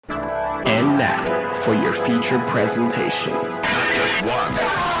And now for your featured presentation. Not just one,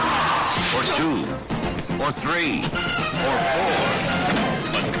 or two, or three, or four,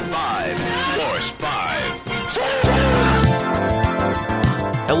 but five. Force 5.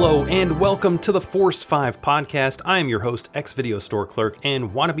 Hello and welcome to the Force 5 podcast. I am your host, ex-video store clerk,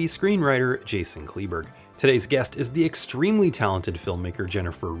 and wannabe screenwriter Jason Kleberg. Today's guest is the extremely talented filmmaker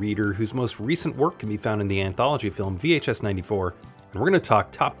Jennifer Reeder, whose most recent work can be found in the anthology film VHS 94, and we're going to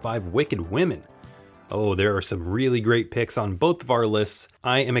talk top 5 wicked women. Oh, there are some really great picks on both of our lists.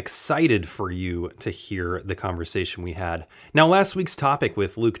 I am excited for you to hear the conversation we had. Now, last week's topic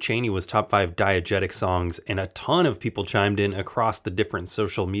with Luke Cheney was top 5 diegetic songs, and a ton of people chimed in across the different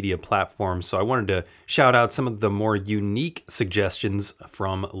social media platforms, so I wanted to shout out some of the more unique suggestions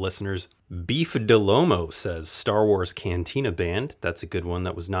from listeners. Beef DeLomo says Star Wars Cantina Band. That's a good one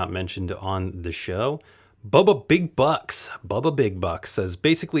that was not mentioned on the show. Bubba Big Bucks says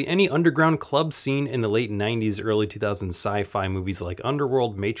basically any underground club scene in the late 90s, early 2000s sci-fi movies like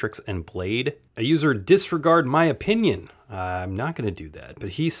Underworld, Matrix, and Blade. A user Disregard My Opinion. I'm not going to do that, but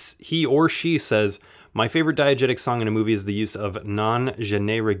he or she says, my favorite diegetic song in a movie is the use of Non Je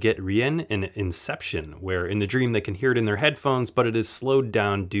ne regrette rien in Inception, where in the dream they can hear it in their headphones, but it is slowed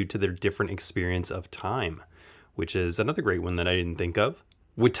down due to their different experience of time, which is another great one that I didn't think of.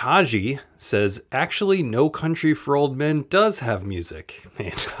 Witaji says, actually, No Country for Old Men does have music.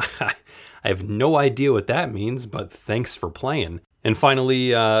 And I have no idea what that means, but thanks for playing. And finally,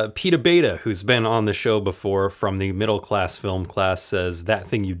 Peta Beta, who's been on the show before from the middle class film class, says, That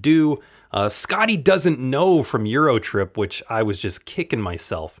Thing You Do. Scotty Doesn't Know from Eurotrip, which I was just kicking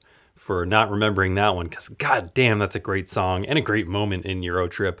myself for not remembering that one, because god damn, that's a great song and a great moment in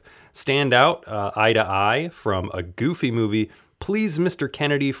Eurotrip. Stand Out, Eye to Eye from a Goofy movie. Please, Mr.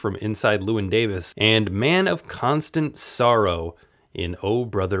 Kennedy from Inside Llewyn Davis, and Man of Constant Sorrow in Oh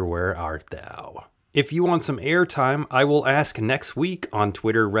Brother, Where Art Thou? If you want some airtime, I will ask next week on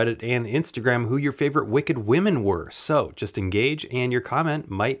Twitter, Reddit, and Instagram who your favorite wicked women were. So just engage and your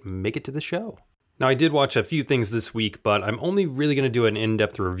comment might make it to the show. Now, I did watch a few things this week, but I'm only really going to do an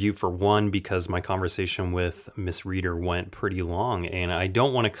in-depth review for one because my conversation with Miss Reeder went pretty long, and I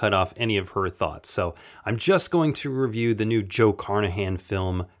don't want to cut off any of her thoughts. So I'm just going to review the new Joe Carnahan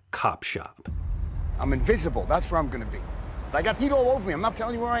film, Cop Shop. I'm invisible. That's where I'm going to be. I got heat all over me. I'm not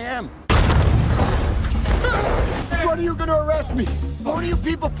telling you where I am. When are you going to arrest me? One of you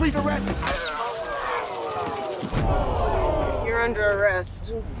people, please arrest me. You're under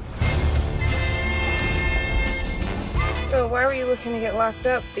arrest. So why were you looking to get locked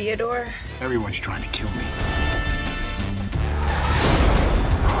up, Theodore? Everyone's trying to kill me.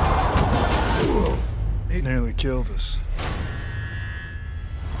 He nearly killed us.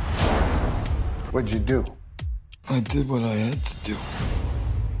 What'd you do? I did what I had to do.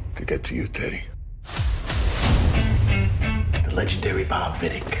 To get to you, Teddy. The legendary Bob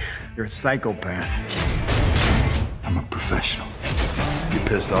Vidic. You're a psychopath. I'm a professional. You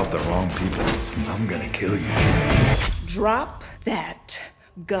pissed off the wrong people. I'm gonna kill you. Drop that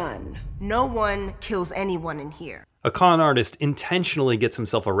gun. No one kills anyone in here. A con artist intentionally gets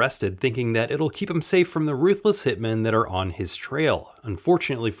himself arrested thinking that it'll keep him safe from the ruthless hitmen that are on his trail.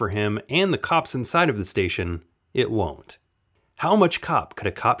 Unfortunately for him and the cops inside of the station, it won't. How much cop could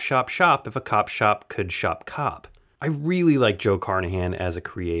a cop shop if a cop shop could shop cop? I really like Joe Carnahan as a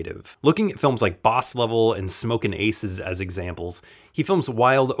creative. Looking at films like Boss Level and Smokin' Aces as examples, he films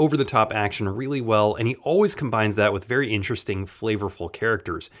wild, over-the-top action really well, and he always combines that with very interesting, flavorful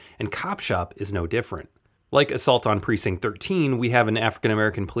characters, and Cop Shop is no different. Like Assault on Precinct 13, we have an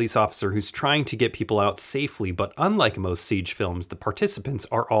African-American police officer who's trying to get people out safely, but unlike most siege films, the participants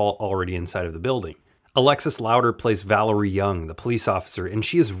are all already inside of the building. Alexis Louder plays Valerie Young, the police officer, and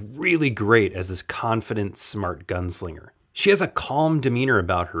she is really great as this confident, smart gunslinger. She has a calm demeanor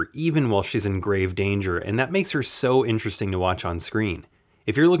about her even while she's in grave danger, and that makes her so interesting to watch on screen.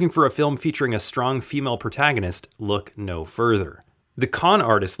 If you're looking for a film featuring a strong female protagonist, look no further. The con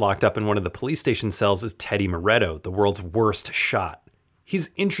artist locked up in one of the police station cells is Teddy Moretto, the world's worst shot.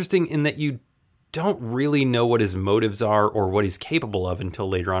 He's interesting in that you don't really know what his motives are or what he's capable of until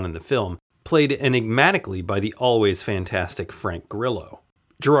later on in the film, played enigmatically by the always fantastic Frank Grillo.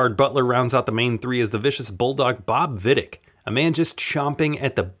 Gerard Butler rounds out the main three as the vicious bulldog Bob Vidic, a man just chomping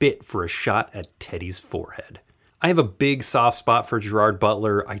at the bit for a shot at Teddy's forehead. I have a big soft spot for Gerard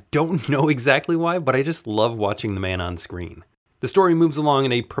Butler. I don't know exactly why, but I just love watching the man on screen. The story moves along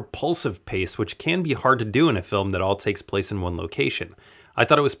at a propulsive pace, which can be hard to do in a film that all takes place in one location. I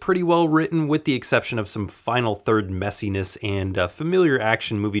thought it was pretty well written, with the exception of some final third messiness and a familiar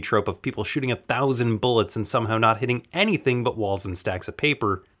action movie trope of people shooting 1,000 bullets and somehow not hitting anything but walls and stacks of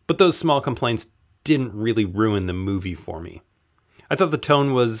paper. But those small complaints didn't really ruin the movie for me. I thought the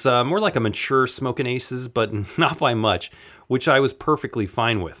tone was more like a mature Smokin' Aces, but not by much, which I was perfectly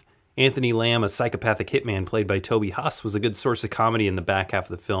fine with. Anthony Lamb, a psychopathic hitman played by Toby Huss, was a good source of comedy in the back half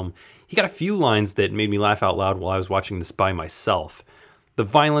of the film. He got a few lines that made me laugh out loud while I was watching this by myself. The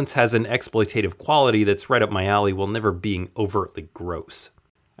violence has an exploitative quality that's right up my alley while never being overtly gross.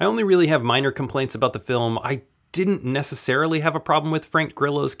 I only really have minor complaints about the film. I didn't necessarily have a problem with Frank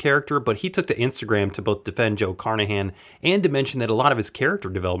Grillo's character, but he took to Instagram to both defend Joe Carnahan and to mention that a lot of his character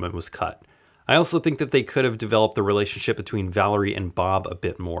development was cut. I also think that they could have developed the relationship between Valerie and Bob a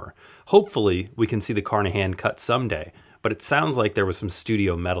bit more. Hopefully, we can see the Carnahan cut someday, but it sounds like there was some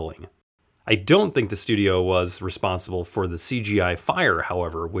studio meddling. I don't think the studio was responsible for the CGI fire,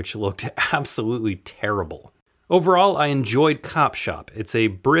 however, which looked absolutely terrible. Overall, I enjoyed Cop Shop. It's a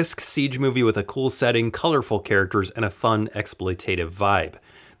brisk siege movie with a cool setting, colorful characters, and a fun exploitative vibe.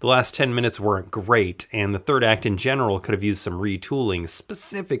 The last 10 minutes weren't great, and the third act in general could have used some retooling,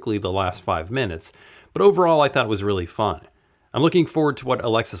 specifically the last 5 minutes, but overall I thought it was really fun. I'm looking forward to what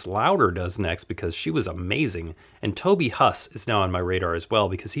Alexis Louder does next because she was amazing, and Toby Huss is now on my radar as well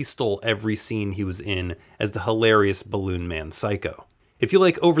because he stole every scene he was in as the hilarious Balloon Man Psycho. If you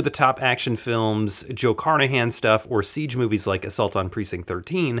like over-the-top action films, Joe Carnahan stuff, or siege movies like Assault on Precinct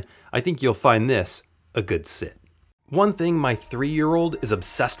 13, I think you'll find this a good sit. One thing my 3-year-old is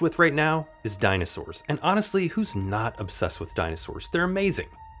obsessed with right now is dinosaurs. And honestly, who's not obsessed with dinosaurs? They're amazing.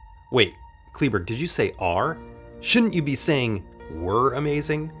 Wait, Kleberg, did you say are? Shouldn't you be saying were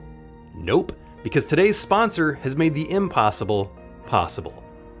amazing? Nope, because today's sponsor has made the impossible possible.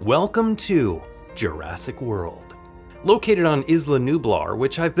 Welcome to Jurassic World. Located on Isla Nublar,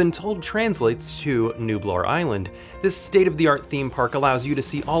 which I've been told translates to Nublar Island, this state-of-the-art theme park allows you to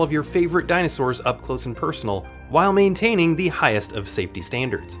see all of your favorite dinosaurs up close and personal, while maintaining the highest of safety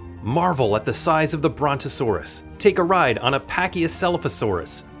standards. Marvel at the size of the Brontosaurus, take a ride on a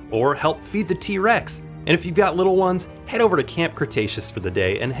Pachyscephalosaurus, or help feed the T-Rex. And if you've got little ones, head over to Camp Cretaceous for the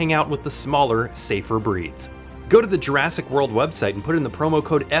day and hang out with the smaller, safer breeds. Go to the Jurassic World website and put in the promo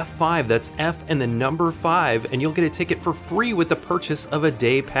code F5, that's F and the number 5, and you'll get a ticket for free with the purchase of a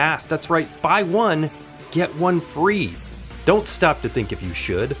day pass. That's right, buy one, get one free. Don't stop to think if you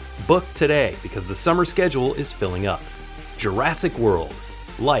should. Book today because the summer schedule is filling up. Jurassic World.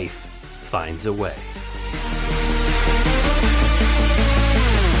 Life finds a way.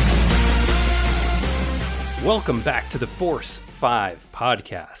 Welcome back to the Force 5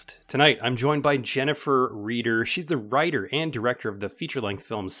 podcast. Tonight, I'm joined by Jennifer Reeder. She's the writer and director of the feature-length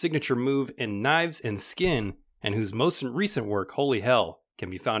films Signature Move and Knives and Skin, and whose most recent work, Holy Hell, can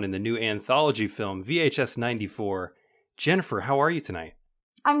be found in the new anthology film VHS 94. Jennifer, how are you tonight?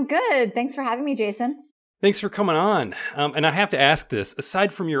 I'm good. Thanks for having me, Jason. Thanks for coming on. And I have to ask this,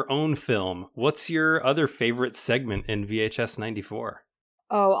 aside from your own film, what's your other favorite segment in VHS 94?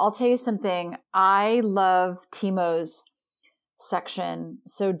 Oh, I'll tell you something. I love Timo's section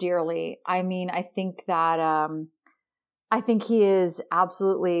so dearly. I mean, I think that, I think he is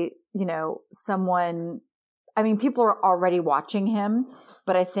absolutely, someone, I mean, people are already watching him,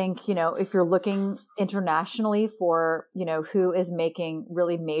 but I think, if you're looking internationally for, who is making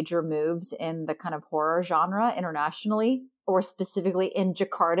really major moves in the kind of horror genre internationally, or specifically in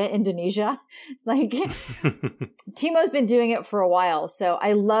Jakarta, Indonesia, like Timo's been doing it for a while. So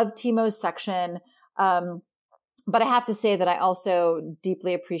I love Timo's section. But I have to say that I also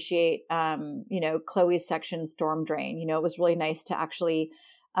deeply appreciate, Chloe's section, Storm Drain. It was really nice to actually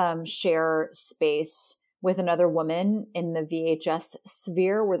share space with another woman in the VHS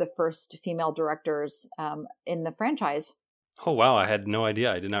sphere. We're the first female directors in the franchise. Oh, wow. I had no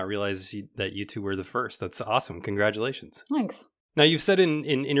idea. I did not realize that you two were the first. That's awesome. Congratulations. Thanks. Now, you've said in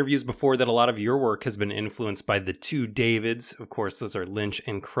interviews before that a lot of your work has been influenced by the two Davids. Of course, those are Lynch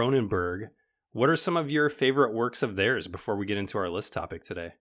and Cronenberg. What are some of your favorite works of theirs before we get into our list topic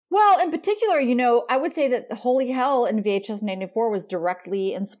today? Well, in particular, I would say that Holy Hell in VHS 94 was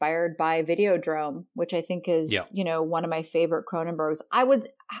directly inspired by Videodrome, which I think is, one of my favorite Cronenbergs.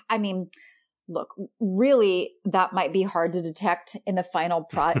 Look, really, that might be hard to detect in the final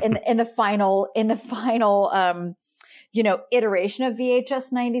in the final iteration of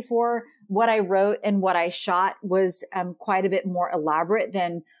VHS 94. What I wrote and what I shot was quite a bit more elaborate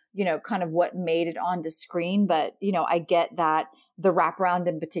than kind of what made it onto screen. But I get that the wraparound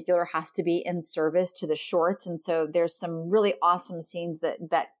in particular has to be in service to the shorts, and so there's some really awesome scenes that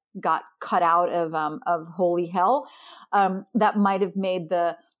got cut out of Holy Hell that might have made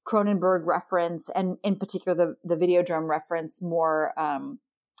the Cronenberg reference and in particular the Videodrome reference more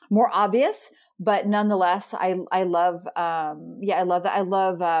obvious. but nonetheless, I love, I love that. I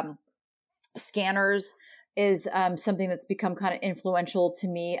love Scanners is something that's become kind of influential to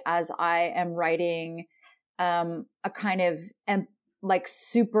me as I am writing a kind of like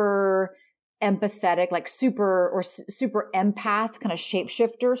super empathetic, like super empath kind of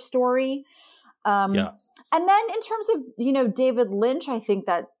shapeshifter story. And then in terms of, David Lynch, I think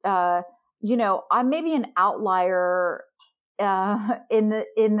that, I'm maybe an outlier in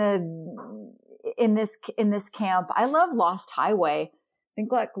this camp. I love Lost Highway. I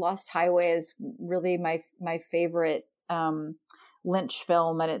think like Lost Highway is really my favorite Lynch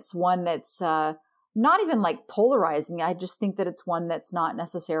film, and it's one that's not even like polarizing. I just think that it's one that's not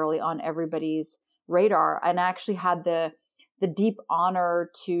necessarily on everybody's radar. And I actually had the deep honor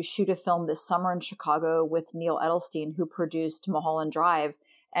to shoot a film this summer in Chicago with Neil Edelstein, who produced Mulholland Drive.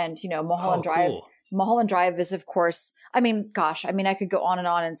 And Mulholland Drive. Cool. Mulholland Drive is, of course, I could go on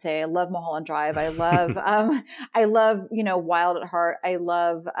and say, I love Mulholland Drive. I love, Wild at Heart. I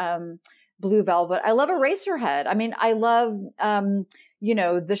love, Blue Velvet. I love Eraserhead. I mean, I love,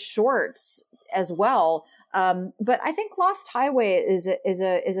 the shorts as well. But I think Lost Highway is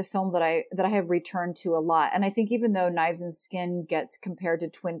a film that I have returned to a lot. And I think even though Knives and Skin gets compared to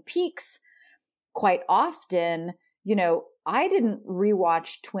Twin Peaks quite often, I didn't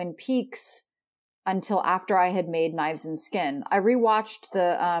rewatch Twin Peaks until after I had made Knives and Skin. I rewatched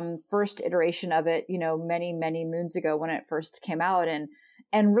the first iteration of it, many, many moons ago when it first came out,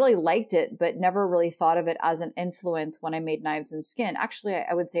 and really liked it, but never really thought of it as an influence when I made Knives and Skin. Actually,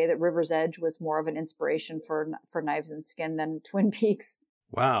 I would say that River's Edge was more of an inspiration for Knives and Skin than Twin Peaks.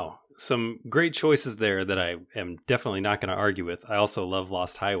 Wow. Some great choices there that I am definitely not going to argue with. I also love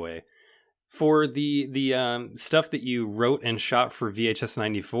Lost Highway. For the stuff that you wrote and shot for VHS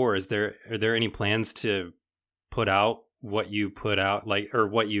 94, are there any plans to put out what you put out, or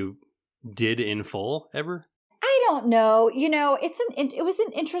what you did in full ever? I don't know. It was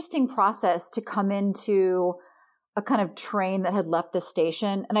an interesting process to come into a kind of train that had left the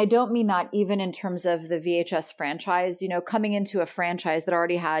station. And I don't mean that even in terms of the VHS franchise, coming into a franchise that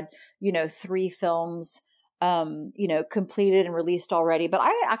already had, 3 films, completed and released already. But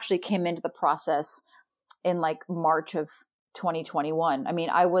I actually came into the process in like March of 2021. I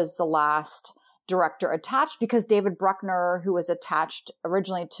mean, I was the last director attached because David Bruckner, who was attached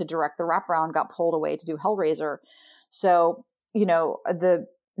originally to direct the wraparound, got pulled away to do Hellraiser. So, the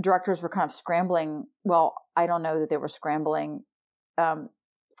directors were kind of scrambling. Well, I don't know that they were scrambling,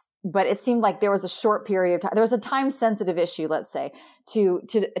 but it seemed like there was a short period of time. There was a time sensitive issue, let's say, to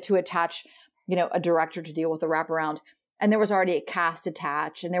attach, a director to deal with the wraparound. And there was already a cast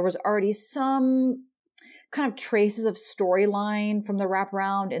attached, and there was already some kind of traces of storyline from the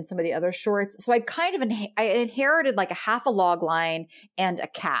wraparound and some of the other shorts. So I kind of I inherited like a half a log line and a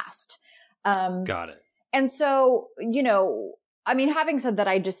cast. Got it. And so, having said that,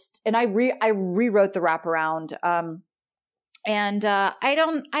 I rewrote the wraparound. And I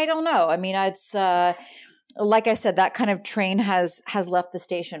don't know. I mean, it's like I said, that kind of train has left the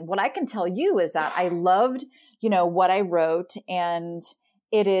station. What I can tell you is that I loved, what I wrote, and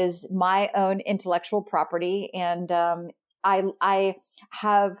it is my own intellectual property. And I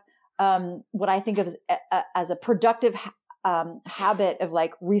have what I think of as a productive habit of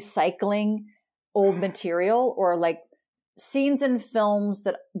like recycling old material, or like scenes in films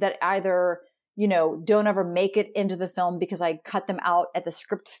that either, don't ever make it into the film because I cut them out at the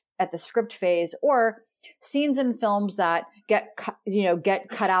script phase, or scenes in films that get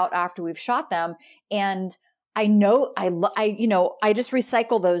cut out after we've shot them. And I know I just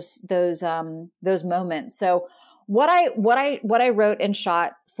recycle those moments. So what I wrote and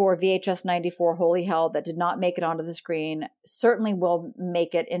shot for VHS 94 Holy Hell that did not make it onto the screen certainly will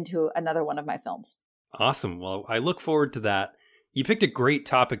make it into another one of my films. Awesome. Well, I look forward to that. You picked a great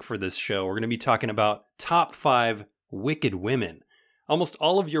topic for this show. We're going to be talking about top 5 wicked women. Almost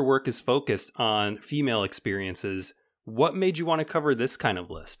all of your work is focused on female experiences. What made you want to cover this kind of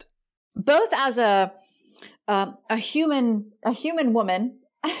list? Both as a human woman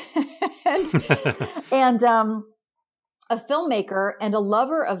and a filmmaker and a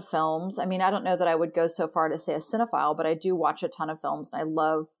lover of films. I mean, I don't know that I would go so far to say a cinephile, but I do watch a ton of films, and I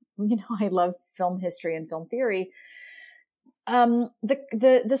love film history and film theory.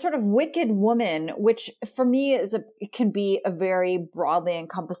 The sort of wicked woman, which for me can be a very broadly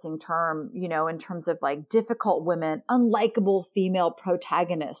encompassing term, in terms of like difficult women, unlikable female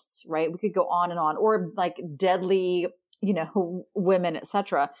protagonists, right? We could go on and on, or like deadly, women,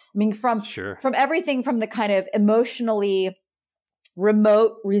 etc. I mean, from everything from the kind of emotionally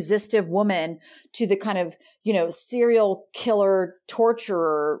remote, resistive woman to the kind of, serial killer,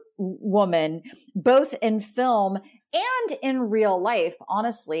 torturer woman, both in film and in real life,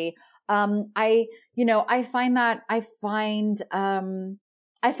 honestly. I find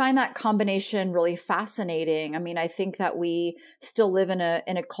that combination really fascinating. I mean, I think that we still live in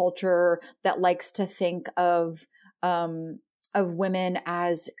a culture that likes to think of women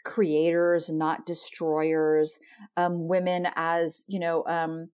as creators, not destroyers, women as,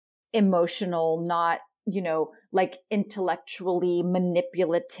 emotional, not, like intellectually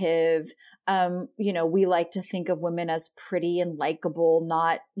manipulative. We like to think of women as pretty and likable,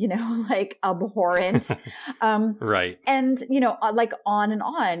 not, like abhorrent. Right. And, like on and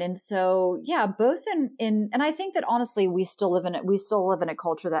on. And so, yeah, both and I think that honestly, we still live in a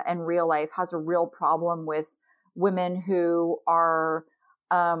culture that in real life has a real problem with women who are,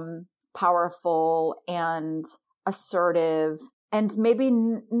 powerful and assertive and maybe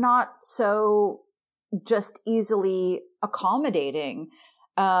not so just easily accommodating.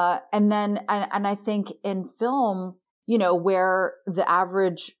 And I think in film, where the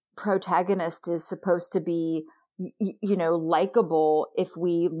average protagonist is supposed to be, likable, if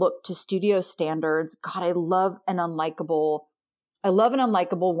we look to studio standards, God, I love an unlikable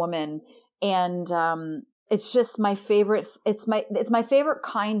woman. And, it's just my favorite. It's my favorite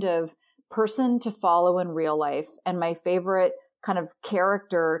kind of person to follow in real life and my favorite kind of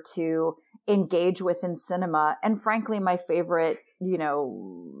character to engage with in cinema. And frankly, my favorite,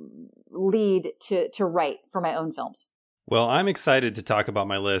 lead to write for my own films. Well, I'm excited to talk about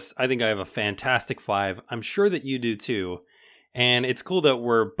my list. I think I have a fantastic 5. I'm sure that you do too. And it's cool that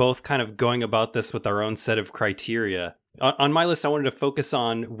we're both kind of going about this with our own set of criteria. On my list, I wanted to focus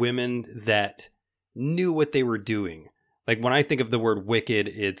on women that knew what they were doing. Like when I think of the word wicked,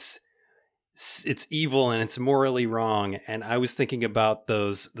 it's evil and it's morally wrong. And I was thinking about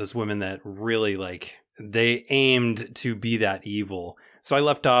those women that really they aimed to be that evil. So I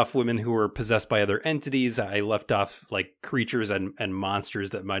left off women who were possessed by other entities. I left off creatures and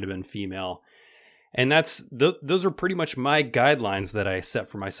monsters that might have been female. And those are pretty much my guidelines that I set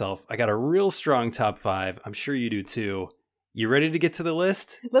for myself. I got a real strong top 5. I'm sure you do too. You ready to get to the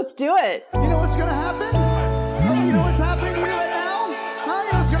list? Let's do it. You know what's gonna happen? You know what's happening right now? Huh?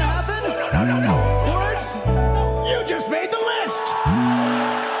 You know what's gonna happen? Words? You just made the list!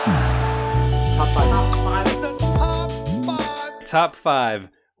 Top 5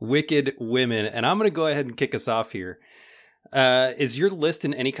 wicked women. And I'm going to go ahead and kick us off here. Is your list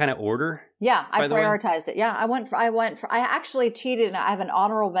in any kind of order? Yeah, I prioritized it. Yeah, I actually cheated and I have an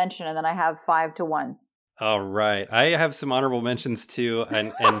honorable mention and then I have 5 to 1. All right. I have some honorable mentions too.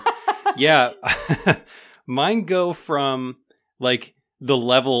 And yeah, mine go from the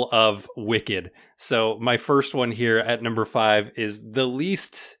level of wicked. So my first one here at number 5 is the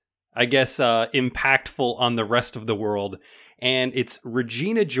least, I guess, impactful on the rest of the world. And it's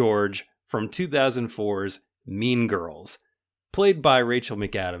Regina George from 2004's Mean Girls, played by Rachel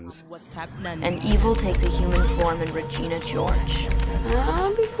McAdams. And evil takes a human form in Regina George.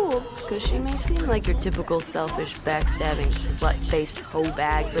 Don't be fooled, because she may seem like your typical selfish, backstabbing, slut-faced hoe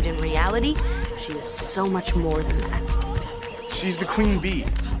bag, but in reality, she is so much more than that. She's the queen bee,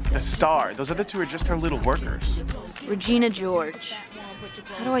 the star. Those other two are just her little workers. Regina George.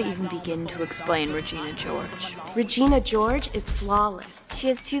 How do I even begin to explain Regina George? Regina George is flawless. She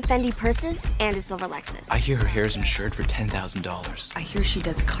has 2 Fendi purses and a silver Lexus. I hear her hair is insured for $10,000. I hear she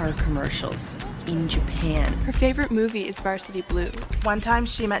does car commercials in Japan. Her favorite movie is Varsity Blues. One time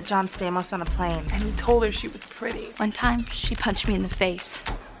she met John Stamos on a plane. And he told her she was pretty. One time she punched me in the face.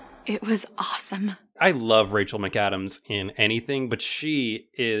 It was awesome. I love Rachel McAdams in anything, but she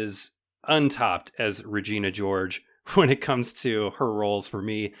is untopped as Regina George when it comes to her roles for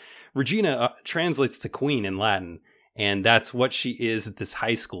me. Regina translates to queen in Latin, and that's what she is at this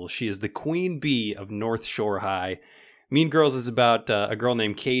high school. She is the queen bee of North Shore High. Mean Girls is about a girl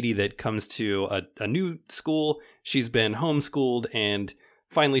named Katie that comes to a new school. She's been homeschooled, and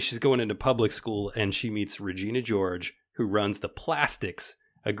finally she's going into public school, and she meets Regina George, who runs the Plastics,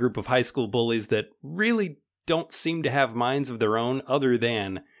 a group of high school bullies that really don't seem to have minds of their own other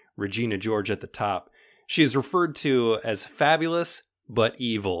than Regina George at the top. She is referred to as fabulous, but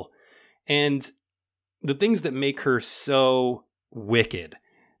evil. And the things that make her so wicked.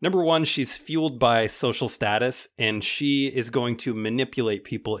 Number one, she's fueled by social status, and she is going to manipulate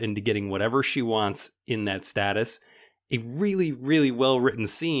people into getting whatever she wants in that status. A really, really well-written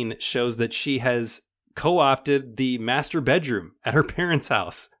scene shows that she has co-opted the master bedroom at her parents'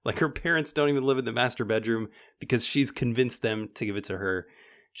 house. Like, her parents don't even live in the master bedroom because she's convinced them to give it to her.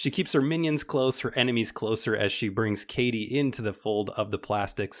 She keeps her minions close, her enemies closer as she brings Katie into the fold of the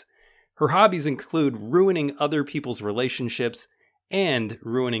Plastics. Her hobbies include ruining other people's relationships and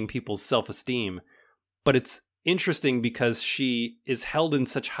ruining people's self-esteem. But it's interesting because she is held in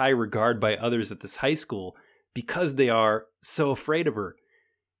such high regard by others at this high school because they are so afraid of her.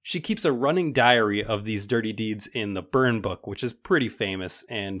 She keeps a running diary of these dirty deeds in the Burn Book, which is pretty famous,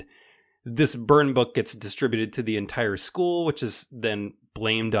 and this Burn Book gets distributed to the entire school, which is then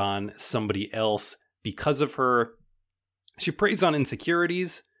blamed on somebody else because of her. She preys on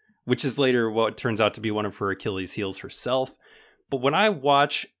insecurities, which is later what turns out to be one of her Achilles' heels herself. But when I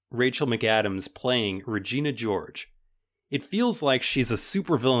watch Rachel McAdams playing Regina George, it feels like she's a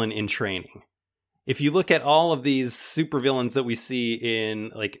supervillain in training. If you look at all of these supervillains that we see in,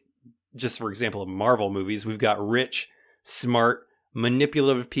 like, just for example, Marvel movies, we've got rich, smart,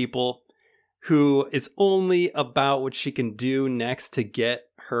 manipulative people who is only about what she can do next to get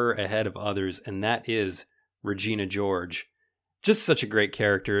her ahead of others, and that is Regina George. Just such a great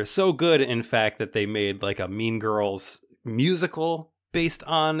character. So good, in fact, that they made like a Mean Girls musical based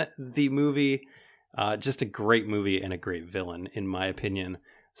on the movie. Just a great movie and a great villain, in my opinion.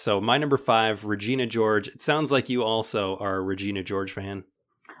 So my number 5, Regina George. It sounds like you also are a Regina George fan.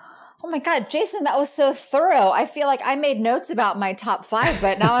 Oh my God, Jason, that was so thorough. I feel like I made notes about my top 5,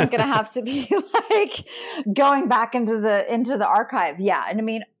 but now I'm going to have to be like going back into the archive. Yeah. And I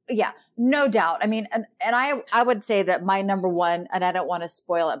mean, yeah, no doubt. I mean, and I would say that my number 1, and I don't want to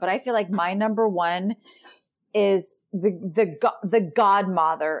spoil it, but I feel like my number 1 is the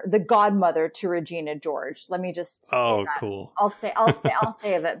godmother to Regina George. Let me just say that. Cool. I'll say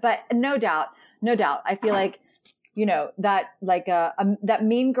of it, but no doubt. I feel like, you know, that like that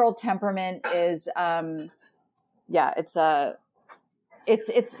mean girl temperament is it's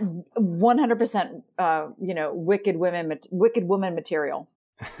 100% you know, wicked woman material.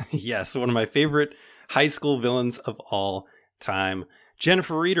 Yes, one of my favorite high school villains of all time.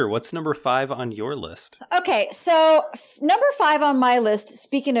 Jennifer Reeder, what's number 5 on your list? Okay, so number 5 on my list,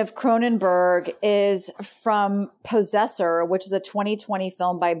 speaking of Cronenberg, is from Possessor, which is a 2020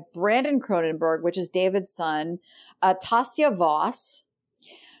 film by Brandon Cronenberg, which is David's son, Tasia Voss,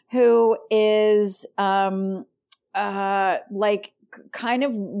 who is like kind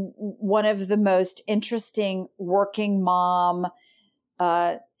of one of the most interesting working mom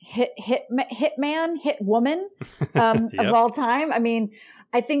hit woman Yep. of all time. I mean,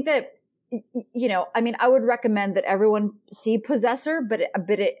 I think that, you know, I mean, I would recommend that everyone see Possessor, but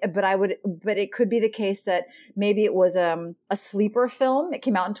it could be the case that maybe it was a sleeper film. It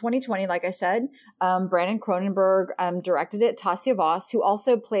came out in 2020, like I said. Brandon Cronenberg directed it. Tasia Voss, who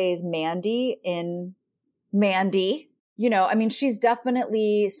also plays Mandy in Mandy. You know, I mean, she's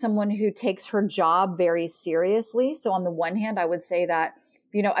definitely someone who takes her job very seriously. So on the one hand, I would say that,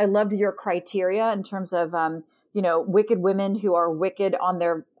 you know, I loved your criteria in terms of, you know, wicked women who are wicked on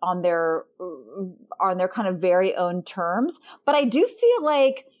their kind of very own terms. But I do feel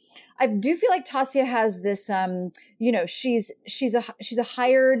like Tasia has this, you know, she's a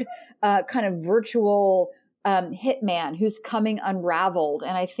hired kind of virtual hitman who's coming unraveled.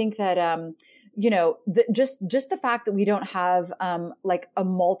 And I think that, you know, just the fact that we don't have like a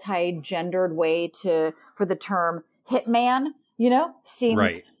multi-gendered way for the term hitman, you know,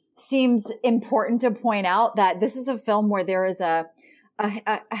 seems important to point out that this is a film where there is a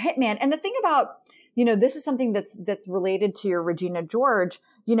hitman. And the thing about, you know, this is something that's related to your Regina George.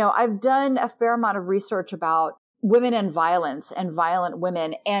 You know, I've done a fair amount of research about women and violence and violent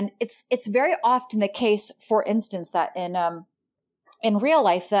women. And it's very often the case, for instance, that in real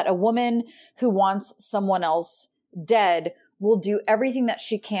life, that a woman who wants someone else dead will do everything that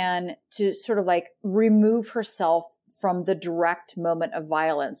she can to sort of like remove herself from the direct moment of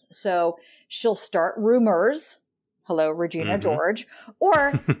violence. So she'll start rumors. Hello, Regina George.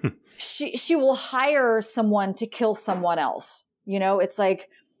 Or she will hire someone to kill someone else. You know, it's like,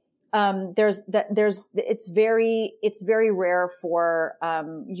 it's very rare for,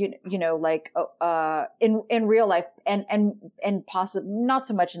 you know, like, in real life and possibly not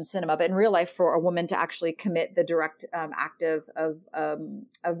so much in cinema, but in real life for a woman to actually commit the direct, act of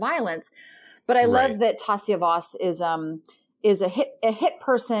violence. But I love that Tasia Voss is a hit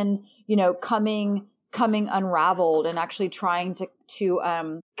person, you know, coming unraveled and actually trying to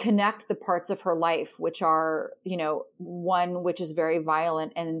connect the parts of her life, which are, you know, one, which is very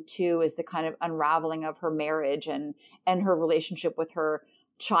violent, and 2 is the kind of unraveling of her marriage and her relationship with her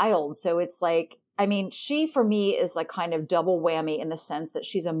child. So it's like, I mean, she for me is like kind of double whammy in the sense that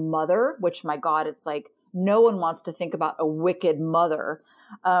she's a mother, which, my God, it's like no one wants to think about a wicked mother.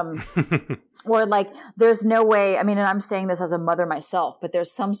 Or like, there's no way, I mean, and I'm saying this as a mother myself, but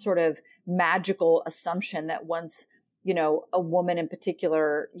there's some sort of magical assumption that once, you know, a woman in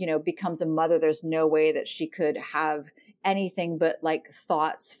particular, you know, becomes a mother, there's no way that she could have anything but like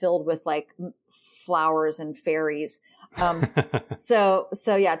thoughts filled with like flowers and fairies. So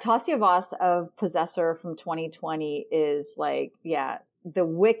yeah, Tasia Voss of Possessor from 2020 is like, yeah, the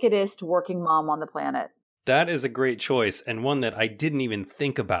wickedest working mom on the planet. That is a great choice, and one that I didn't even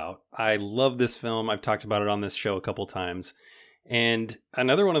think about. I love this film. I've talked about it on this show a couple times. And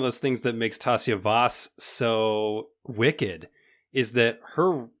another one of those things that makes Tasia Voss so wicked is that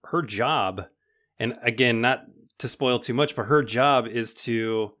her job, and again, not to spoil too much, but her job is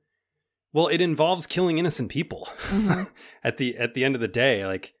to, well, it involves killing innocent people. Mm-hmm. At the end of the day,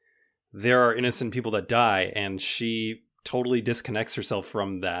 like, there are innocent people that die, and she totally disconnects herself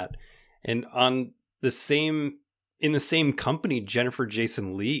from that. And in the same company, Jennifer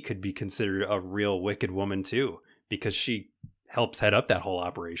Jason Leigh could be considered a real wicked woman too, because she helps head up that whole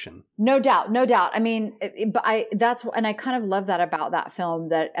operation. No doubt. I mean, and I kind of love that about that film,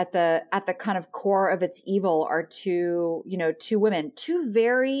 that at the kind of core of its evil are two women, two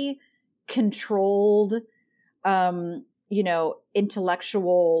very controlled,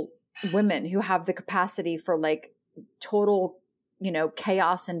 intellectual women who have the capacity for like total,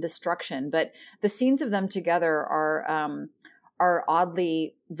 chaos and destruction. But the scenes of them together are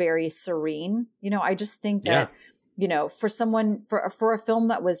oddly very serene. I just think that, for a film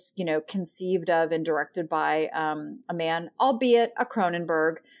that was, conceived of and directed by a man, albeit a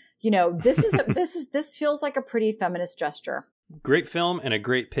Cronenberg, this feels like a pretty feminist gesture. Great film and a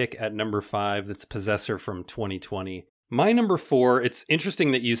great pick at number 5. That's Possessor from 2020. My number 4, it's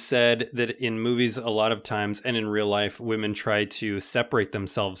interesting that you said that in movies a lot of times and in real life, women try to separate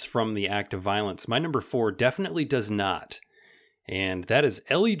themselves from the act of violence. My number 4 definitely does not. And that is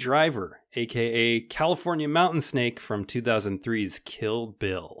Ellie Driver, aka California Mountain Snake from 2003's Kill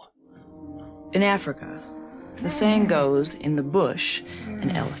Bill. In Africa, the saying goes, in the bush,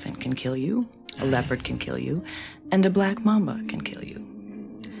 an elephant can kill you, a leopard can kill you, and a black mamba can kill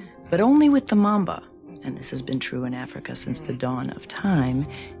you. But only with the mamba, and this has been true in Africa since the dawn of time,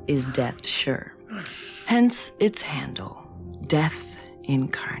 is death sure. Hence its handle, Death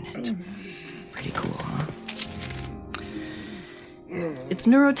Incarnate. Pretty cool, huh? Its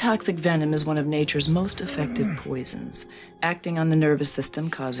neurotoxic venom is one of nature's most effective poisons, acting on the nervous system,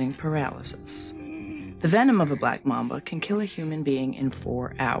 causing paralysis. The venom of a black mamba can kill a human being in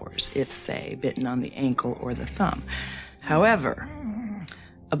 4 hours, if, say, bitten on the ankle or the thumb. However,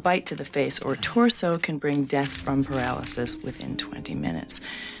 a bite to the face or torso can bring death from paralysis within 20 minutes.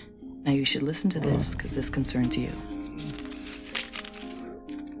 Now you should listen to this, because this concerns you.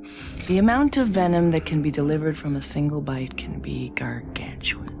 The amount of venom that can be delivered from a single bite can be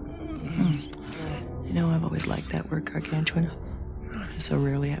gargantuan. I've always liked that word, gargantuan. I so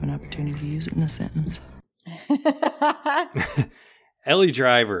rarely have an opportunity to use it in a sentence. Ellie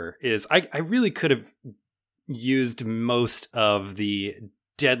Driver is, I really could have used most of the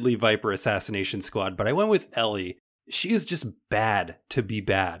Deadly Viper Assassination Squad, but I went with Ellie. She is just bad to be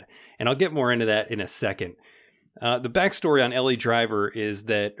bad, and I'll get more into that in a second. The backstory on Ellie Driver is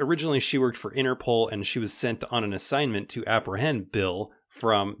that originally she worked for Interpol, and she was sent on an assignment to apprehend Bill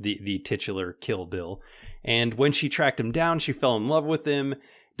from the titular Kill Bill. And when she tracked him down, she fell in love with him,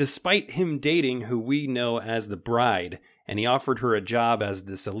 despite him dating who we know as the Bride. And he offered her a job as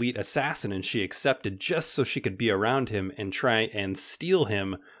this elite assassin, and she accepted just so she could be around him and try and steal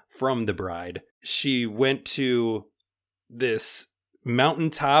him from the Bride. She went to this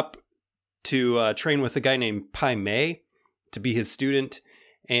mountaintop to train with a guy named Pai Mei to be his student.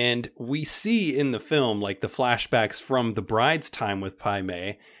 And we see in the film, like, the flashbacks from the Bride's time with Pai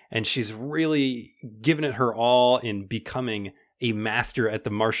Mei, and she's really given it her all in becoming a master at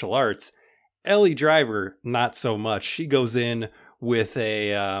the martial arts. Ellie Driver, not so much. She goes in with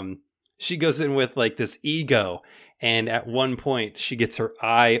like this ego, and at one point she gets her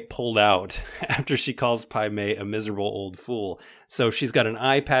eye pulled out after she calls Pai Mei a miserable old fool. So she's got an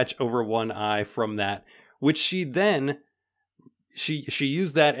eye patch over one eye from that, which she then she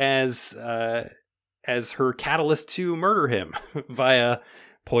used that as her catalyst to murder him via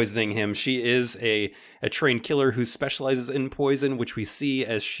poisoning him. She is a trained killer who specializes in poison, which we see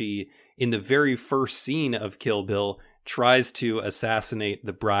as she, in the very first scene of Kill Bill, tries to assassinate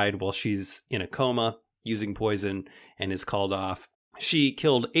the Bride while she's in a coma using poison and is called off. She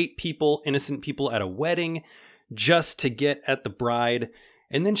killed 8 people, innocent people, at a wedding just to get at the Bride.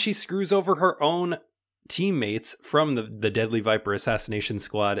 And then she screws over her own teammates from the Deadly Viper assassination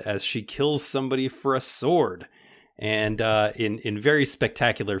squad as she kills somebody for a sword, and in very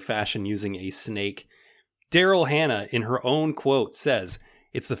spectacular fashion using a snake. Daryl Hannah, in her own quote, says,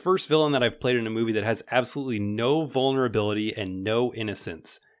 "It's the first villain that I've played in a movie that has absolutely no vulnerability and no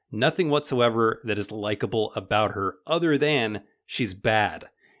innocence. Nothing whatsoever that is likable about her other than she's bad."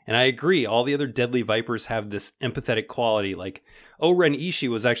 And I agree, all the other Deadly Vipers have this empathetic quality. Like, O-Ren Ishii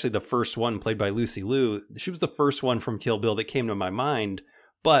was actually the first one, played by Lucy Liu. She was the first one from Kill Bill that came to my mind,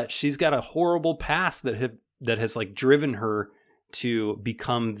 but she's got a horrible past that has like driven her to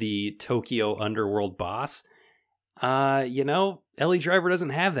become the Tokyo underworld boss. Ellie Driver doesn't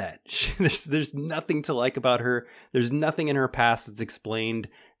have that. There's nothing to like about her. There's nothing in her past that's explained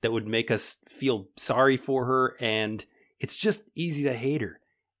that would make us feel sorry for her, and it's just easy to hate her.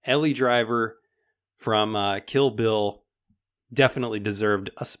 Ellie Driver from Kill Bill definitely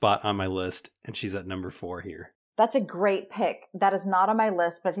deserved a spot on my list, and she's at number 4 here. That's a great pick. That is not on my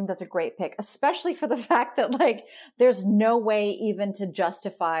list, but I think that's a great pick, especially for the fact that like there's no way even to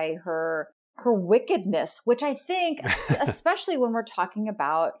justify her wickedness, which I think, especially when we're talking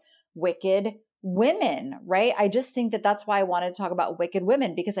about wicked women, right? I just think that that's why I wanted to talk about wicked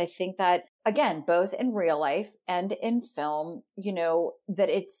women, because I think that, again, both in real life and in film,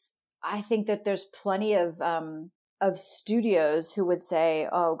 I think that there's plenty of studios who would say,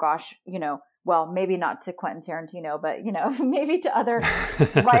 oh gosh, well, maybe not to Quentin Tarantino, but, maybe to other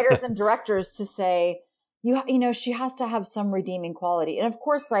writers and directors to say, she has to have some redeeming quality. And of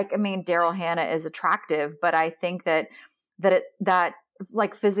course, Daryl Hannah is attractive, but I think that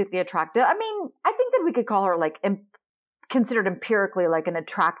like physically attractive. I think that we could call her considered empirically like an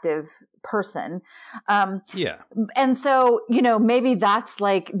attractive person. Yeah. And so, maybe that's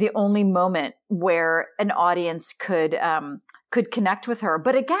like the only moment where an audience could connect with her.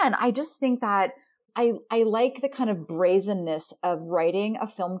 But again, I just think that I like the kind of brazenness of writing a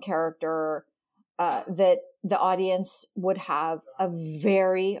film character that the audience would have a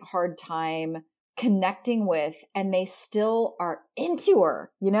very hard time connecting with, and they still are into her,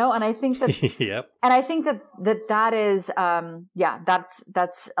 and I think that, yep. And I think that is,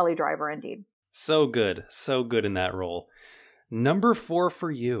 that's Ellie Driver indeed. So good in that role. Number 4 for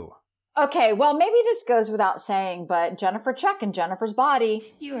you. Okay, well, maybe this goes without saying, but Jennifer Check and Jennifer's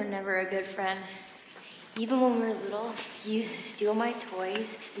Body. You were never a good friend. Even when we were little, you used to steal my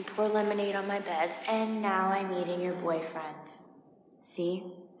toys and pour lemonade on my bed. And now I'm eating your boyfriend. See?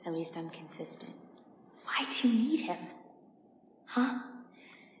 At least I'm consistent. Why do you need him? Huh?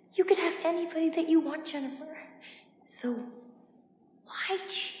 You could have anybody that you want, Jennifer. So, why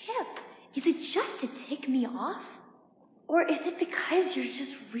Chip? Is it just to tick me off? Or is it because you're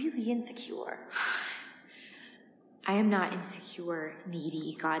just really insecure? I am not insecure,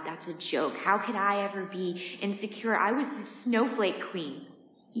 needy. God, that's a joke. How could I ever be insecure? I was the snowflake queen.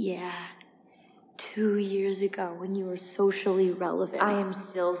 Yeah. 2 years ago when you were socially relevant. I am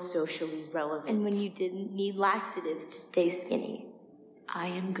still socially relevant. And when you didn't need laxatives to stay skinny. I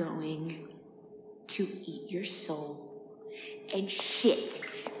am going to eat your soul and shit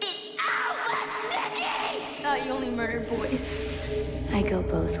it out, Nikki! Thought you only murdered boys. I go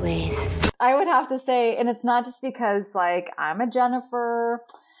both ways. I would have to say, and it's not just because I'm a Jennifer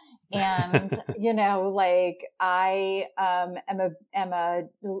and, I am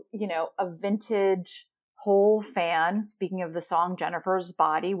a vintage Hole fan, speaking of the song Jennifer's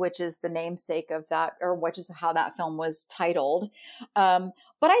Body, which is the namesake of that, or which is how that film was titled. But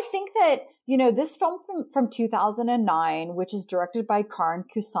I think that, this film from 2009, which is directed by Karin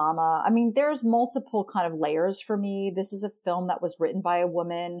Kusama, there's multiple kind of layers for me. This is a film that was written by a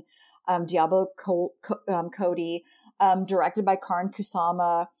woman, Diablo Cody, directed by Karin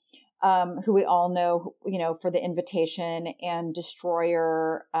Kusama, who we all know, for The Invitation and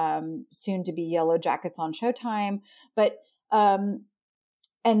Destroyer, soon to be Yellow Jackets on Showtime. But,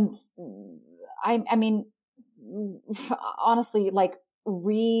 honestly,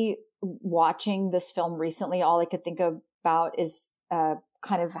 re-watching this film recently, all I could think about is,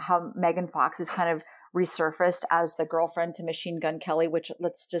 kind of how Megan Fox is kind of resurfaced as the girlfriend to Machine Gun Kelly, which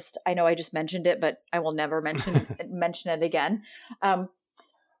I know I just mentioned it, but I will never mention it again.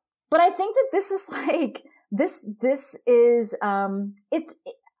 But I think that this is this is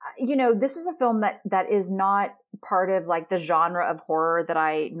this is a film that is not part of the genre of horror that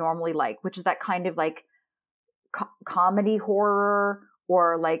I normally like, which is that kind of comedy horror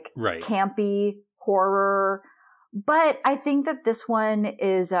or right. campy horror. But I think that this one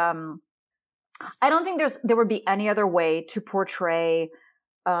is, I don't think there would be any other way to portray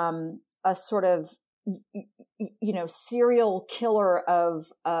a sort of serial killer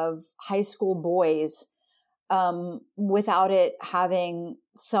of high school boys without it having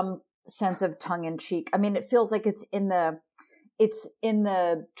some sense of tongue in cheek. I mean, it feels like it's in the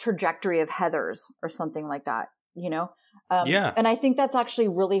trajectory of Heathers or something like that, you know? Yeah. And I think that's actually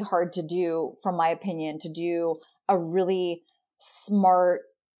really hard to do, from my opinion, to do a really smart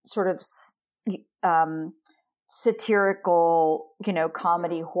sort of satirical, you know,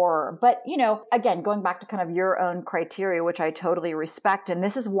 comedy horror. But, you know, again, going back to kind of your own criteria, which I totally respect. And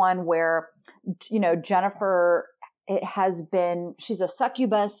this is one where, you know, Jennifer, she's a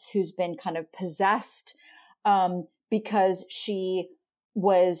succubus who's been kind of possessed, because she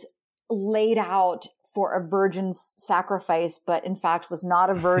was laid out for a virgin sacrifice, but in fact was not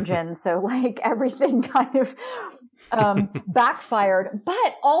a virgin. So like everything kind of backfired.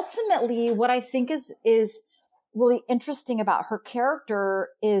 But ultimately, what I think is really interesting about her character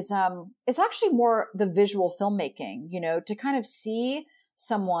is actually more the visual filmmaking, you know, to kind of see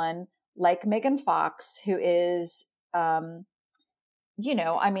someone like Megan Fox, who is, you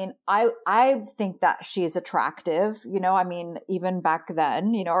know, I mean, I think that she's attractive, you know, I mean, even back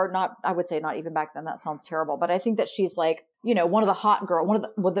then, you know, or not, I would say not even back then, that sounds terrible, but I think that she's like, you know, one of the hot girl,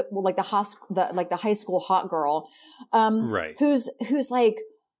 like the high school hot girl, right. Who's like,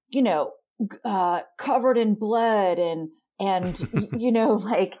 you know, covered in blood and, you know,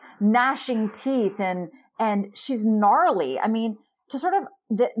 like gnashing teeth and she's gnarly. I mean, to sort of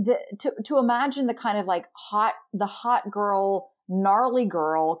to imagine the kind of like the hot girl, gnarly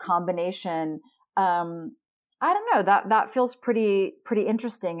girl combination. I don't know, that feels pretty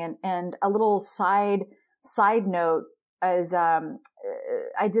interesting. And a little side note is, I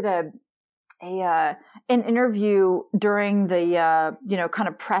did an interview during the, you know, kind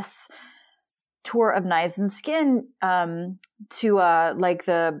of press tour of Knives and Skin, to, like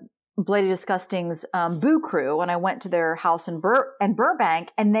the Bloody Disgusting's, Boo Crew. When I went to their house in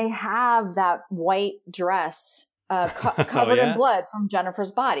Burbank, and they have that white dress, covered in blood from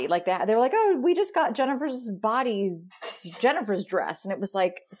Jennifer's body. Like they were like, oh, we just got Jennifer's dress. And it was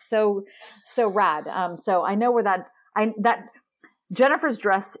like, so rad. So I know where that Jennifer's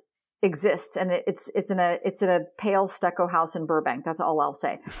dress exists, and it's in a pale stucco house in Burbank. That's all I'll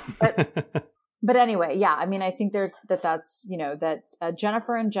say. But anyway, yeah, I mean, I think that's, you know, that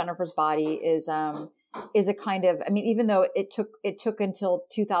Jennifer and Jennifer's body is a kind of, I mean, even though it took until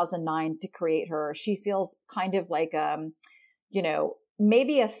 2009 to create her, she feels kind of like, you know,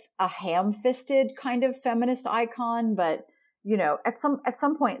 maybe a ham-fisted kind of feminist icon, but, you know, at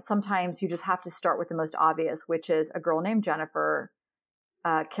some point, sometimes you just have to start with the most obvious, which is a girl named Jennifer,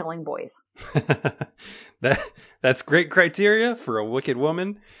 killing boys. That's great criteria for a wicked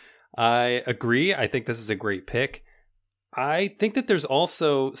woman. I agree. I think this is a great pick. I think that there's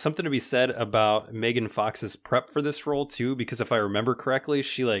also something to be said about Megan Fox's prep for this role too, because if I remember correctly,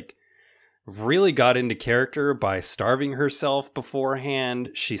 she like really got into character by starving herself beforehand.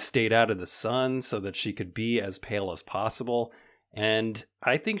 She stayed out of the sun so that she could be as pale as possible. And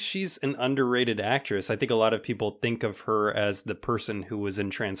I think she's an underrated actress. I think a lot of people think of her as the person who was in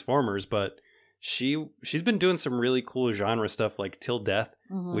Transformers, but she's been doing some really cool genre stuff like Till Death,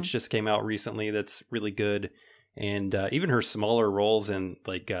 which just came out recently. That's really good. And even her smaller roles in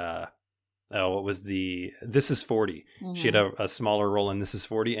like, what was This Is 40. She had a smaller role in This Is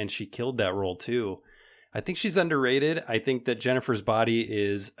 40, and she killed that role too. I think she's underrated. I think that Jennifer's Body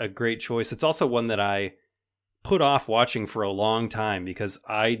is a great choice. It's also one that I put off watching for a long time because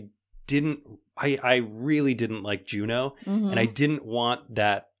I really didn't like Juno, and I didn't want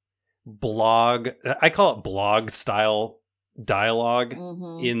that I call it blog style dialogue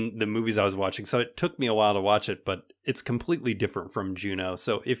in the movies I was watching. So it took me a while to watch it, but it's completely different from Juno.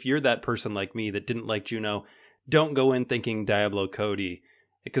 So if you're that person like me that didn't like Juno, don't go in thinking Diablo Cody,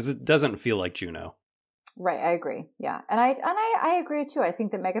 because it doesn't feel like Juno. Right. I agree. Yeah. And I agree too. I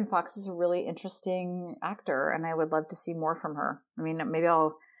think that Megan Fox is a really interesting actor, and I would love to see more from her. I mean, maybe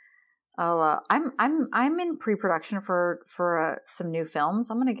I'm in pre-production for some new films.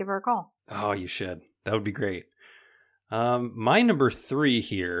 I'm going to give her a call. Oh, you should. That would be great. My number 3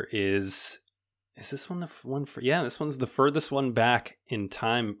 here is this one the one for? Yeah, this one's the furthest one back in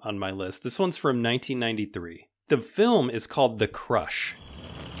time on my list. This one's from 1993. The film is called The Crush.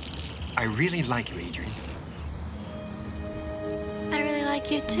 I really like you, Adrian. I really like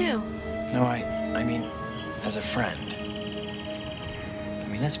you too. No, I mean, as a friend. I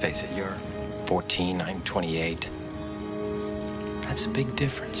mean, let's face it, you're 14, I'm 28. That's a big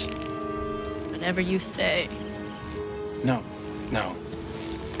difference. Whatever you say. No.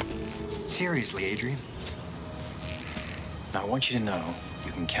 Seriously, Adrian. Now, I want you to know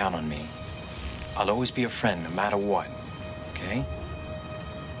you can count on me. I'll always be a friend no matter what, okay?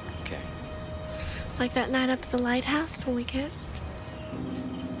 Okay. Like that night up at the lighthouse when we kissed.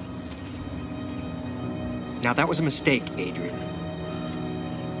 Now that was a mistake, Adrian.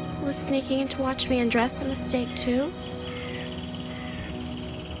 Was sneaking in to watch me undress a mistake too?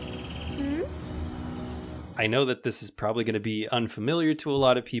 I know that this is probably going to be unfamiliar to a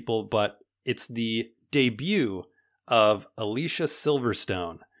lot of people, but it's the debut of Alicia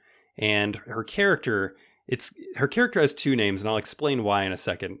Silverstone. And her character has two names, and I'll explain why in a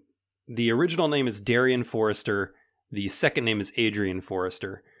second. The original name is Darian Forrester. The second name is Adrian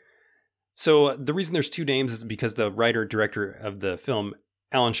Forrester. So the reason there's two names is because the writer-director of the film,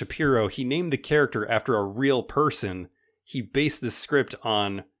 Alan Shapiro, he named the character after a real person. He based this script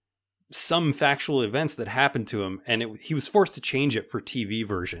on some factual events that happened to him, and he was forced to change it for TV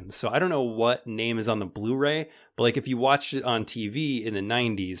versions. So I don't know what name is on the Blu-ray, but like if you watched it on TV in the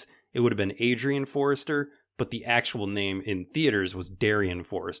 90s, it would have been Adrian Forrester, but the actual name in theaters was Darian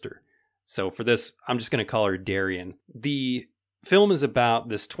Forrester. So for this, I'm just going to call her Darian. The film is about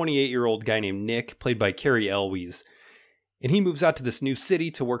this 28-year-old guy named Nick, played by Cary Elwes. And he moves out to this new city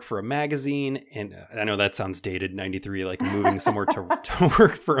to work for a magazine. And I know that sounds dated, 93, like moving somewhere to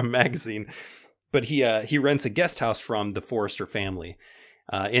work for a magazine. But he rents a guest house from the Forrester family.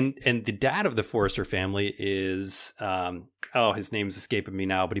 And the dad of the Forrester family is, his name's escaping me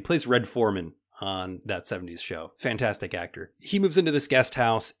now, but he plays Red Foreman on that 70s show. Fantastic actor. He moves into this guest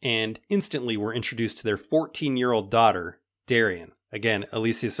house, and instantly we're introduced to their 14-year-old daughter, Darian. Again,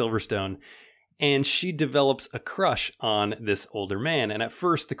 Alicia Silverstone. And she develops a crush on this older man. And at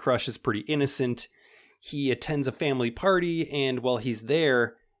first, the crush is pretty innocent. He attends a family party, and while he's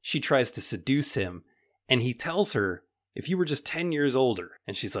there, she tries to seduce him. And he tells her, if you were just 10 years older.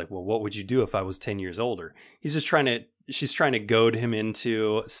 And she's like, well, what would you do if I was 10 years older? She's trying to goad him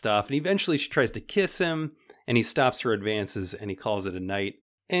into stuff. And eventually she tries to kiss him, and he stops her advances, and he calls it a night.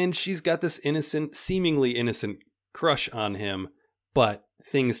 And she's got this seemingly innocent crush on him. But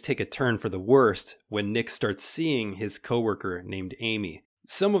things take a turn for the worst when Nick starts seeing his coworker named Amy.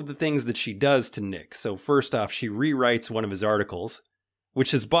 Some of the things that she does to Nick. So first off, she rewrites one of his articles,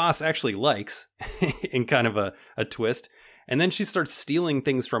 which his boss actually likes in kind of a twist. And then she starts stealing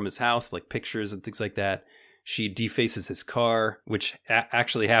things from his house, like pictures and things like that. She defaces his car, which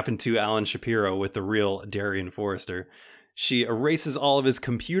actually happened to Alan Shapiro with the real Darian Forrester. She erases all of his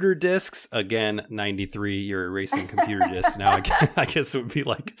computer disks. Again, 93, you're erasing computer disks. Now I guess it would be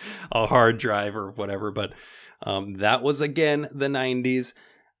like a hard drive or whatever. But that was, again, the 90s.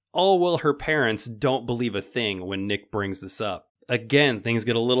 All while her parents don't believe a thing when Nick brings this up. Again, things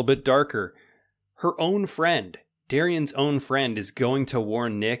get a little bit darker. Her own friend, Darian's own friend, is going to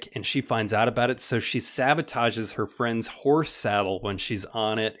warn Nick, and she finds out about it. So she sabotages her friend's horse saddle when she's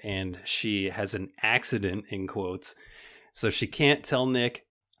on it, and she has an accident, in quotes. So she can't tell Nick.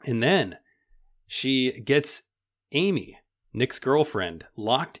 And then she gets Amy, Nick's girlfriend,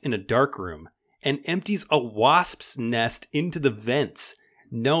 locked in a dark room and empties a wasp's nest into the vents,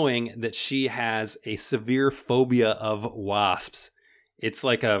 knowing that she has a severe phobia of wasps. It's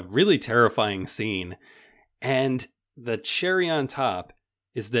like a really terrifying scene. And the cherry on top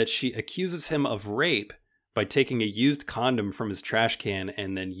is that she accuses him of rape by taking a used condom from his trash can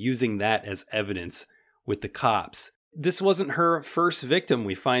and then using that as evidence with the cops. This wasn't her first victim.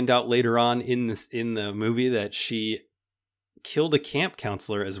 We find out later on in the movie that she killed a camp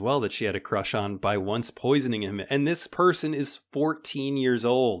counselor as well that she had a crush on by once poisoning him. And this person is 14 years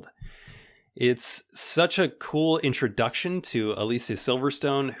old. It's such a cool introduction to Alicia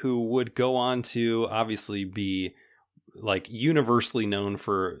Silverstone, who would go on to obviously be like universally known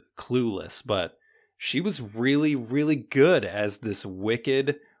for Clueless, but she was really, really good as this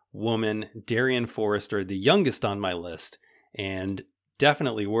wicked woman, Darian Forrester, the youngest on my list, and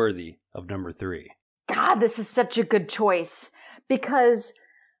definitely worthy of number 3. God, this is such a good choice because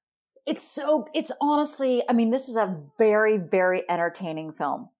it's honestly, I mean, this is a very, very entertaining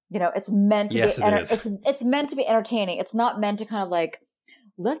film. You know, it's meant to it's meant to be entertaining. It's not meant to kind of like,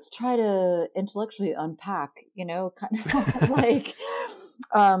 let's try to intellectually unpack, you know, kind of like,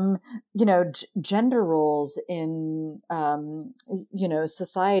 you know, gender roles in, you know,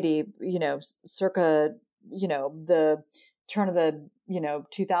 society, you know, circa, you know, the turn of the, you know,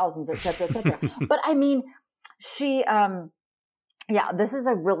 2000s, et cetera, et cetera. But I mean, she, because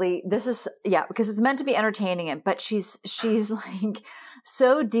it's meant to be entertaining, but she's like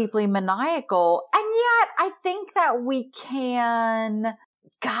so deeply maniacal. And yet I think that we can,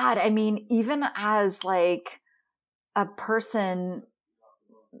 God, I mean, even as like a person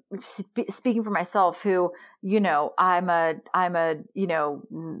speaking for myself, who, I'm a,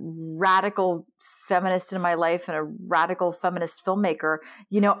 radical feminist in my life and a radical feminist filmmaker,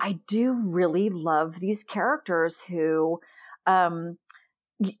 I do really love these characters who, kind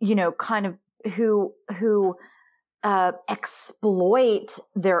of who exploit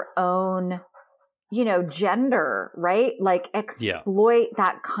their own, gender, right? Like exploit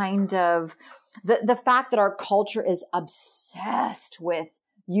that kind of the fact that our culture is obsessed with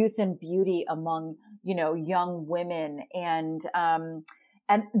youth and beauty among, young women. And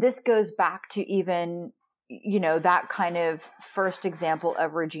this goes back to even, that kind of first example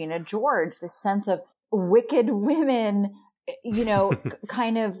of Regina George, the sense of wicked women,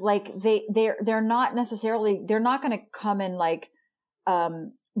 kind of like they're not necessarily, they're not going to come and like,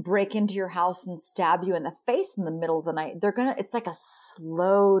 break into your house and stab you in the face in the middle of the night. It's like a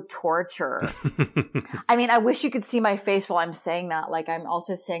slow torture. I mean, I wish you could see my face while I'm saying that. Like, I'm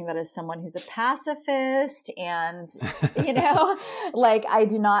also saying that as someone who's a pacifist and, like, I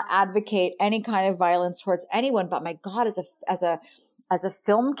do not advocate any kind of violence towards anyone, but my God, as a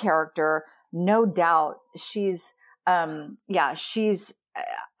film character, no doubt she's, I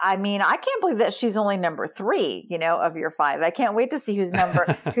mean, I can't believe that she's only number 3, of your 5. I can't wait to see who's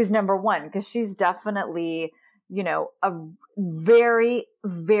number 1, because she's definitely, a very,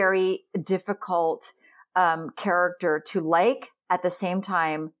 very difficult character to like. At the same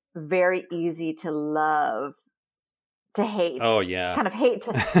time, very easy to love, to hate. Oh yeah, kind of hate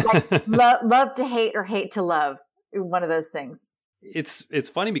to like love to hate or hate to love. One of those things. It's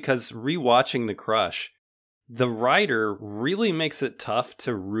funny because rewatching The Crush, the writer really makes it tough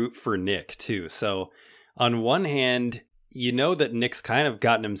to root for Nick, too. So on one hand, that Nick's kind of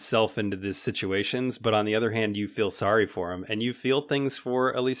gotten himself into these situations, but on the other hand, you feel sorry for him. And you feel things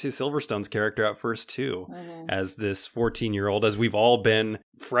for Alicia Silverstone's character at first, too, as this 14-year-old, as we've all been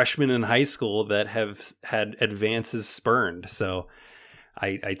freshmen in high school that have had advances spurned. So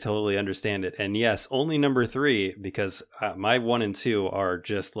I totally understand it. And yes, only number 3, because my 1 and 2 are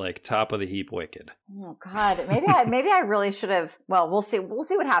just like top of the heap wicked. Oh God, maybe I really should have. Well, we'll see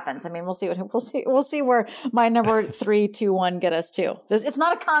what happens. I mean, we'll see where my number 3, 2, 1 get us to. It's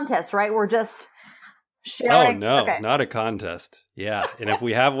not a contest, right? We're just sharing. Oh no, okay. Not a contest. Yeah, and if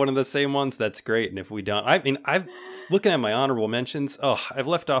we have one of the same ones, that's great. And if we don't, I mean, I've looking at my honorable mentions. Oh, I've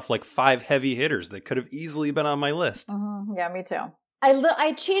left off like 5 heavy hitters that could have easily been on my list. Mm-hmm. Yeah, me too.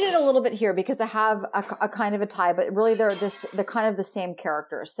 I cheated a little bit here because I have a kind of a tie, but really they're kind of the same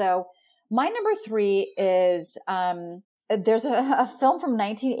character. So my number 3 is there's a film from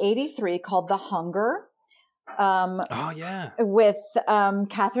 1983 called The Hunger. Oh yeah, with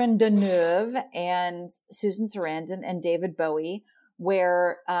Catherine Deneuve and Susan Sarandon and David Bowie,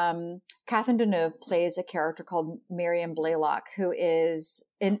 where Catherine Deneuve plays a character called Miriam Blaylock, who is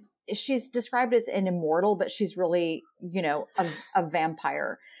she's described as an immortal, but she's really, a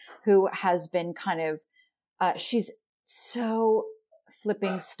vampire who has been kind of, she's so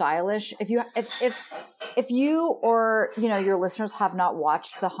flipping stylish. If you or, your listeners have not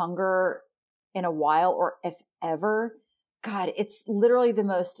watched The Hunger in a while, or if ever, God, it's literally the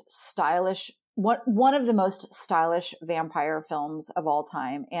most stylish, one of the most stylish vampire films of all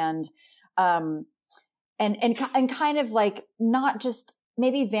time. And kind of like, not just,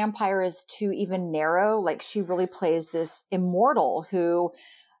 maybe vampire is too even narrow. Like, she really plays this immortal whose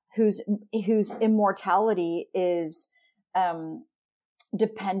immortality is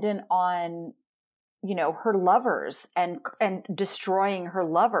dependent on, her lovers and destroying her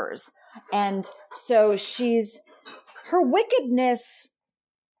lovers. And so her wickedness.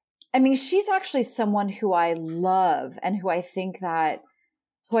 I mean, she's actually someone who I love and who I think that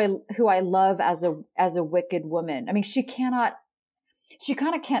who I love as a wicked woman. I mean, she kind of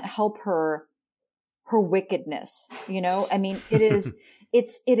can't help her wickedness, I mean, it is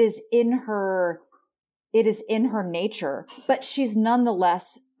in her nature, but she's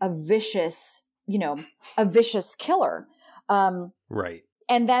nonetheless a vicious killer. Right.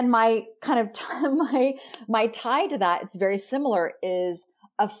 And then my kind of my tie to that, it's very similar, is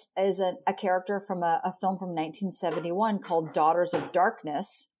a character from a film from 1971 called Daughters of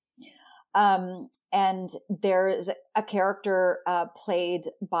Darkness. And there is a character played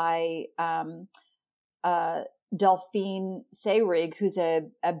by Delphine Seyrig, who's a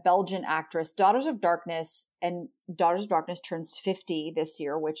Belgian actress. Daughters of Darkness turns 50 this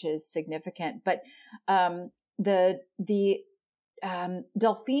year, which is significant. But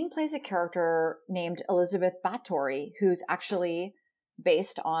Delphine plays a character named Elizabeth Báthory, who's actually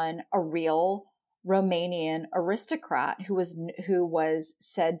based on a real Romanian aristocrat who was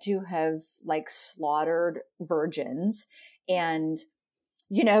said to have like slaughtered virgins and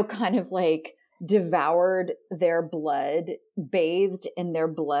kind of like devoured their blood, bathed in their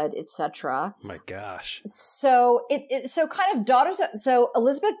blood, etc. My gosh. So so kind of so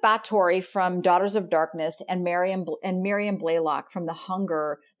Elizabeth Bathory from Daughters of Darkness and Miriam Blaylock from The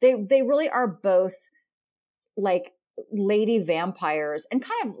Hunger, they really are both like lady vampires and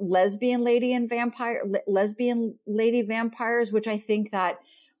kind of lesbian lady vampires, which I think that,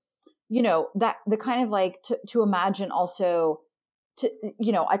 that the kind of like to imagine also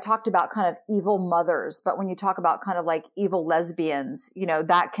I talked about kind of evil mothers, but when you talk about kind of like evil lesbians,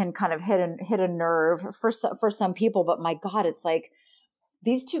 that can kind of hit a nerve for some people. But my God, it's like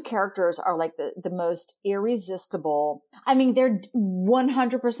these two characters are like the most irresistible. I mean, they're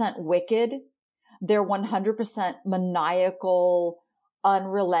 100% wicked. They're 100% maniacal,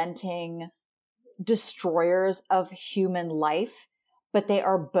 unrelenting destroyers of human life, but they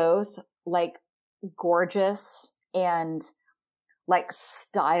are both like gorgeous and like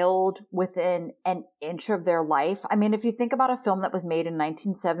styled within an inch of their life. I mean, if you think about a film that was made in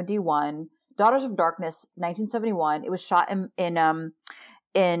 1971, Daughters of Darkness, 1971, it was shot in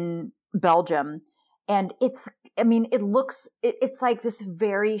Belgium. And it's like this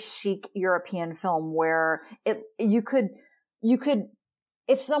very chic European film where you could,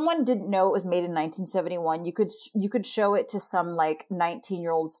 if someone didn't know it was made in 1971, you could show it to some like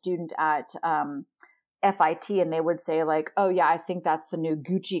 19-year-old student at, FIT and they would say like, oh yeah, I think that's the new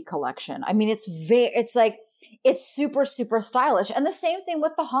Gucci collection. I mean, it's super, super stylish. And the same thing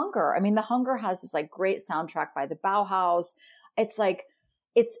with The Hunger. I mean, The Hunger has this like great soundtrack by the Bauhaus. It's like,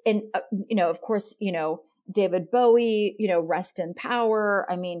 it's in, of course, David Bowie, rest in power.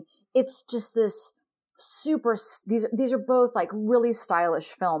 I mean, it's just this super, these are both like really stylish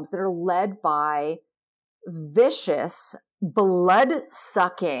films that are led by vicious,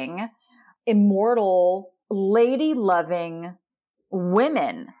 blood-sucking, immortal, lady-loving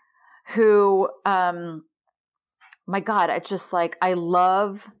women who, my God, it's just like, I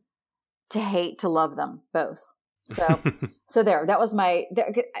love to hate to love them both. So there, that was I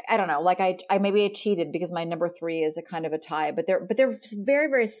don't know, like I maybe I cheated because my number 3 is a kind of a tie, but they're very,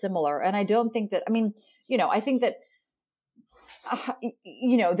 very similar. And I don't think that, I mean, I think that,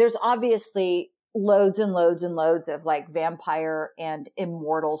 there's obviously loads and loads and loads of like vampire and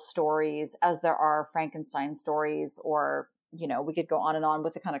immortal stories as there are Frankenstein stories, or, we could go on and on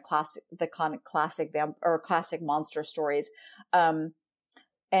with the kind of classic classic monster stories. A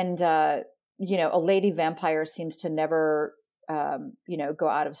lady vampire seems to never, go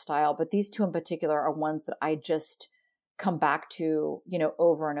out of style, but these two in particular are ones that I just come back to,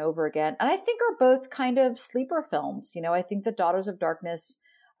 over and over again. And I think are both kind of sleeper films. I think the Daughters of Darkness,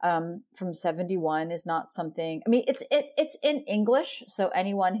 from 71 is not something, I mean, it's in English. So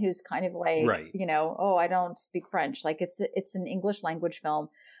anyone who's kind of like, right. Oh, I don't speak French. Like it's an English language film.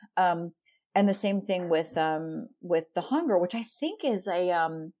 And the same thing with The Hunger, which I think is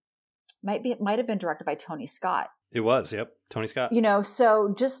might have been directed by Tony Scott. It was. Yep. Tony Scott.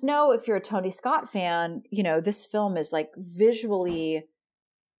 So just know if you're a Tony Scott fan, this film is like visually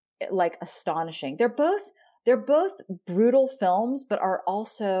like astonishing. They're both brutal films, but are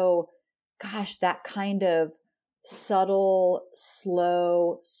also, gosh, that kind of subtle,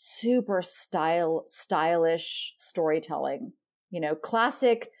 slow, super stylish storytelling,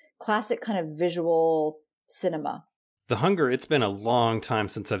 classic kind of visual cinema. The Hunger, it's been a long time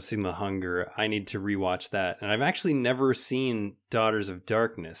since I've seen The Hunger. I need to rewatch that. And I've actually never seen Daughters of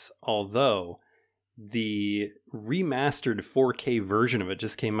Darkness, although the remastered 4K version of it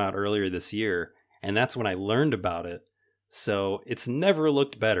just came out earlier this year. And that's when I learned about it. So it's never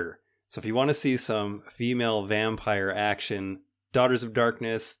looked better. So if you want to see some female vampire action, Daughters of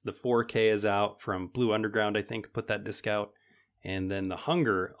Darkness, the 4K is out from Blue Underground, I think, put that disc out. And then The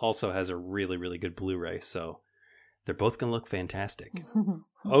Hunger also has a really, really good Blu-ray. So they're both going to look fantastic.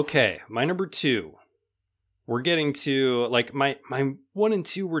 Okay, my number 2. We're getting to, like, my 1 and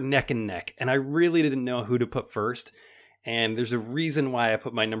 2 were neck and neck. And I really didn't know who to put first. And there's a reason why I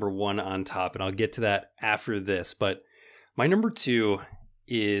put my number 1 on top, and I'll get to that after this. But my number 2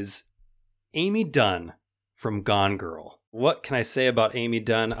 is Amy Dunn from Gone Girl. What can I say about Amy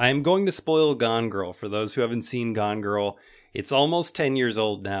Dunn? I'm going to spoil Gone Girl for those who haven't seen Gone Girl. It's almost 10 years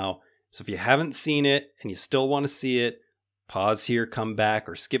old now. So if you haven't seen it and you still want to see it, pause here, come back,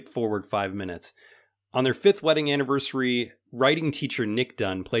 or skip forward 5 minutes. On their 5th wedding anniversary, writing teacher Nick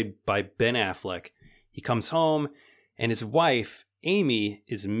Dunn, played by Ben Affleck, he comes home and his wife, Amy,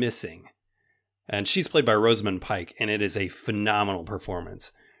 is missing. And she's played by Rosamund Pike, and it is a phenomenal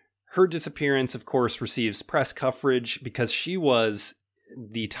performance. Her disappearance, of course, receives press coverage because she was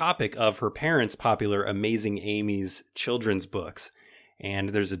the topic of her parents' popular Amazing Amy's children's books. And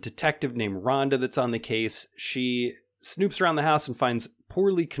there's a detective named Rhonda that's on the case. She snoops around the house and finds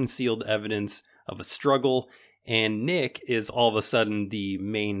poorly concealed evidence of a struggle. And Nick is all of a sudden the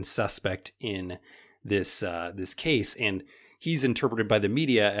main suspect in this case. And he's interpreted by the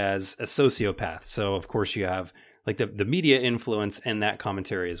media as a sociopath. So, of course, you have like the media influence and that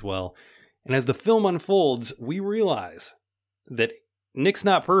commentary as well. And as the film unfolds, we realize that Nick's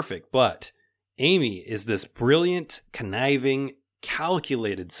not perfect, but Amy is this brilliant, conniving,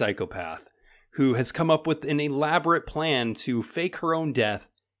 calculated psychopath who has come up with an elaborate plan to fake her own death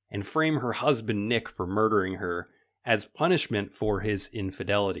and frame her husband Nick for murdering her as punishment for his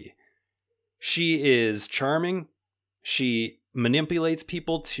infidelity. She is charming. She manipulates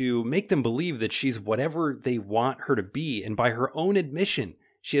people to make them believe that she's whatever they want her to be, and by her own admission,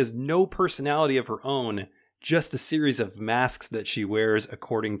 she has no personality of her own, just a series of masks that she wears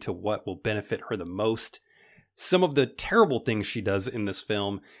according to what will benefit her the most. Some of the terrible things she does in this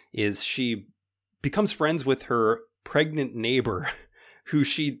film is she becomes friends with her pregnant neighbor, who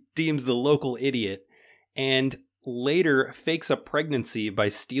she deems the local idiot, and later fakes a pregnancy by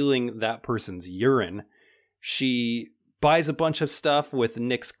stealing that person's urine. She buys a bunch of stuff with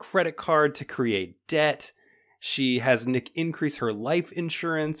Nick's credit card to create debt. She has Nick increase her life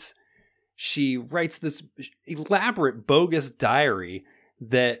insurance. She writes this elaborate bogus diary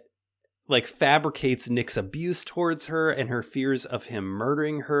that like fabricates Nick's abuse towards her and her fears of him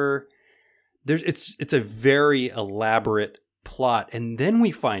murdering her. It's a very elaborate plot. And then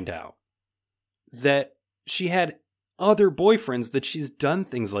we find out that she had other boyfriends that she's done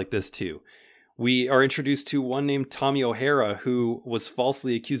things like this to. We are introduced to one named Tommy O'Hara, who was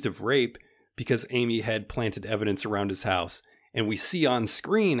falsely accused of rape because Amy had planted evidence around his house. And we see on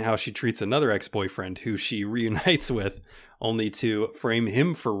screen how she treats another ex-boyfriend who she reunites with, only to frame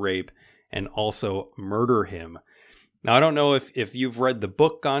him for rape and also murder him. Now, I don't know if you've read the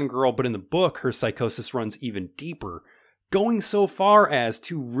book Gone Girl, but in the book, her psychosis runs even deeper, going so far as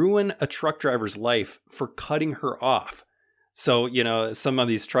to ruin a truck driver's life for cutting her off. So, you know, some of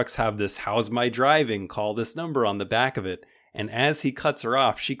these trucks have this, "How's my driving? Call this number" on the back of it. And as he cuts her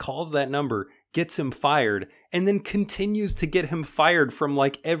off, she calls that number, gets him fired, and then continues to get him fired from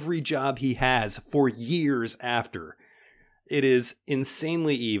like every job he has for years after. It is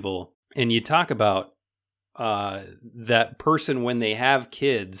insanely evil. And you talk about that person when they have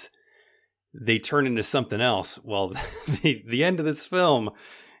kids, they turn into something else. Well, the end of this film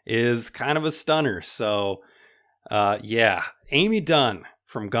is kind of a stunner. So, yeah, Amy Dunn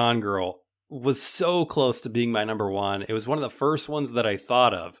from Gone Girl was so close to being my number one. It was one of the first ones that I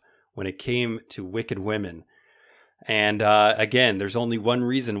thought of when it came to Wicked Women. And again, there's only one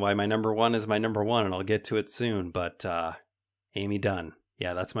reason why my number one is my number one, and I'll get to it soon. But Amy Dunn,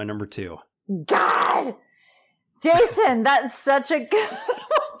 yeah, that's my number two. God, Jason, that's such a good. Oh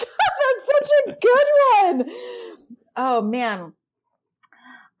my God, that's such a good one. Oh man,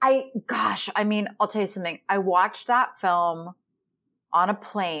 I mean, I'll tell you something. I watched that film on a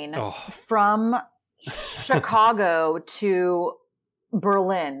plane from Chicago to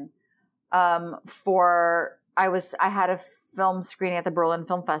Berlin. I had a film screening at the Berlin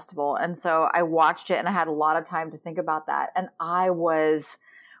Film Festival. And so I watched it and I had a lot of time to think about that. And I was,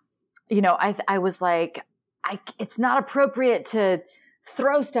 you know, I was like, it's not appropriate to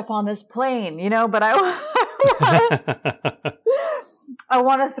throw stuff on this plane, you know, but I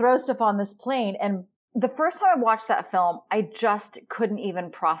want to throw stuff on this plane. And the first time I watched that film, I just couldn't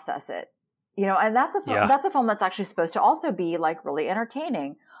even process it. You know, and that's a film, that's a film that's actually supposed to also be like really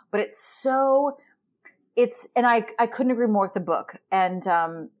entertaining, but and I couldn't agree more with the book. And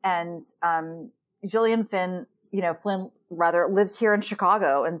Gillian Flynn lives here in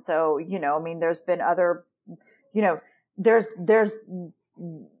Chicago. And so, you know, I mean, there's been other, you know, there's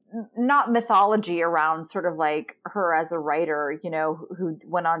not mythology around sort of like her as a writer, you know, who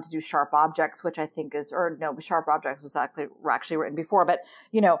went on to do Sharp Objects, which I think Sharp Objects was actually written before. But,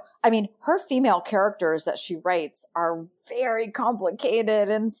 you know, I mean, her female characters that she writes are very complicated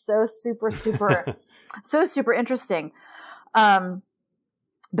and so super, super, so super interesting. But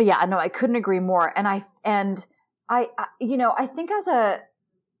yeah, no, I couldn't agree more. And I you know, I think as a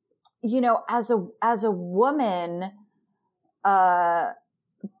woman,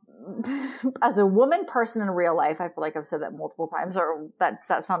 as a woman person in real life, I feel like I've said that multiple times, or that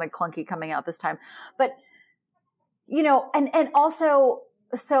sounded clunky coming out this time. But, you know, and also,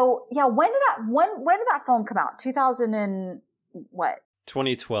 so yeah, when did that film come out? 2000 and what?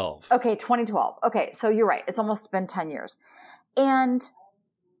 2012. Okay, 2012. Okay, so you're right. It's almost been 10 years. And,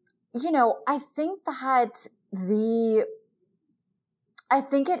 you know, I think that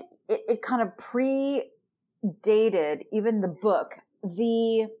it kind of predated even the book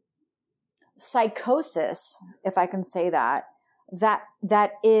the psychosis, if I can say that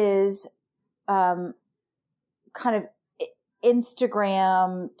is kind of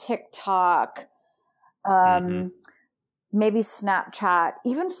Instagram, TikTok, maybe Snapchat,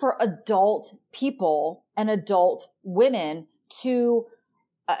 even for adult people and adult women to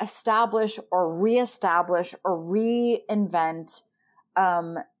establish or reestablish or reinvent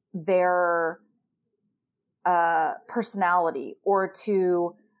their personality, or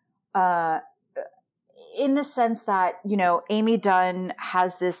to in the sense that, you know, Amy Dunn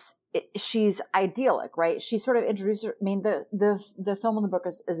has this, she's idyllic, right? She sort of introduced her, I mean, the film in the book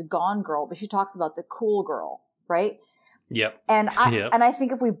is Gone Girl, but she talks about the cool girl, right? Yep. And I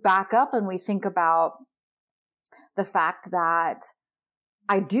think if we back up and we think about the fact that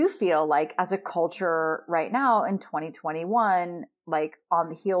I do feel like as a culture right now in 2021, like on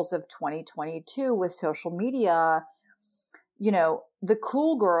the heels of 2022 with social media, you know, the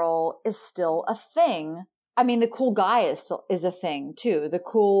cool girl is still a thing. I mean, the cool guy is a thing too. The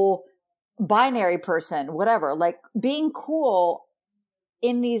cool binary person, whatever, like being cool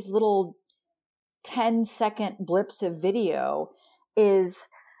in these little 10-second blips of video is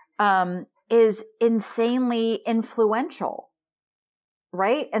insanely influential.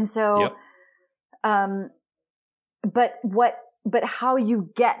 Right. And so, but how you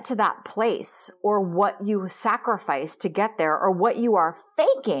get to that place, or what you sacrifice to get there, or what you are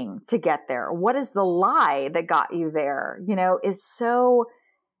faking to get there, what is the lie that got you there, you know, is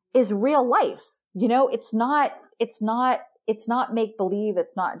real life. You know, it's not make believe.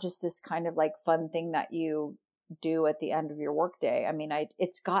 It's not just this kind of like fun thing that you do at the end of your workday. I mean,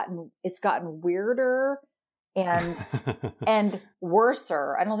 it's gotten weirder and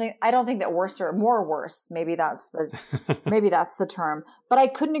worser. I don't think that worser, more worse. Maybe that's the term, but I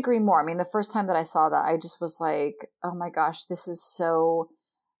couldn't agree more. I mean, the first time that I saw that, I just was like, oh my gosh, this is so,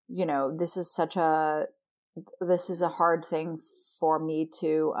 you know, this is a hard thing for me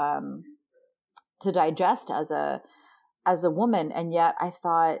to digest as a woman. And yet I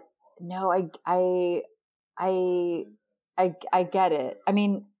thought, no, I get it. I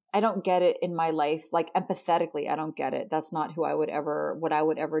mean, I don't get it in my life, like empathetically. I don't get it. That's not what I would ever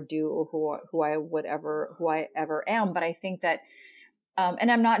do, or who I ever am. But I think that,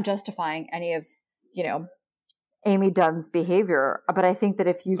 and I'm not justifying any of, you know, Amy Dunn's behavior, but I think that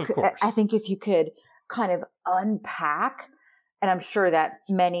if you could kind of unpack, and I'm sure that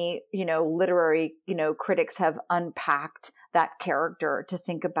many, you know, literary, you know, critics have unpacked that character to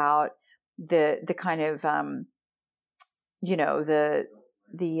think about the kind of, you know, the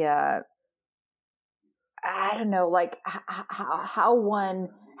I don't know, like how one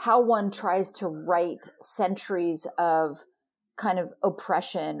tries to write centuries of kind of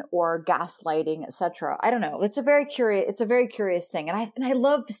oppression or gaslighting, etc. I don't know. It's a very curious thing. And I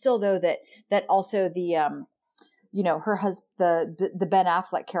love still though that also the, you know, her husband, the Ben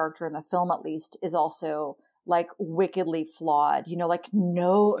Affleck character in the film, at least, is also like wickedly flawed, you know, like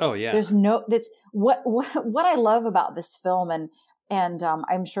no, there's no, that's what I love about this film. And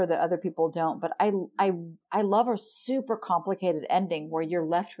I'm sure that other people don't, but I love a super complicated ending where you're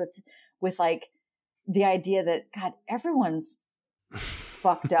left with like the idea that, God, everyone's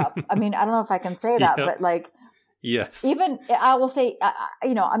fucked up. I mean, I don't know if I can say that, but like, yes, even I will say,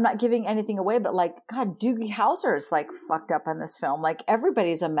 you know, I'm not giving anything away, but like, God, Doogie Howser's like fucked up in this film. Like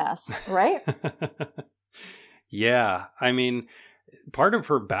everybody's a mess, right? Yeah. I mean, part of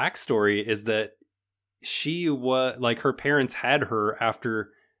her backstory is that she was like, her parents had her after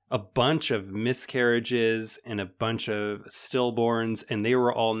a bunch of miscarriages and a bunch of stillborns, and they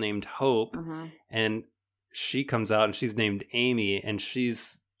were all named Hope. Mm-hmm. And she comes out and she's named Amy, and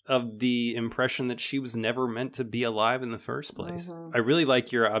she's of the impression that she was never meant to be alive in the first place. Mm-hmm. I really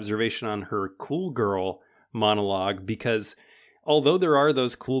like your observation on her cool girl monologue, because although there are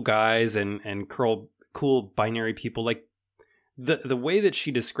those cool guys and cool binary people, like the way that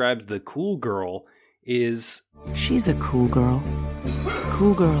she describes the cool girl is, she's a cool girl.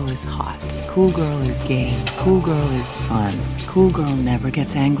 Cool girl is hot. Cool girl is game. Cool girl is fun. Cool girl never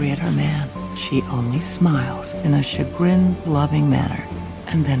gets angry at her man. She only smiles in a chagrin-loving manner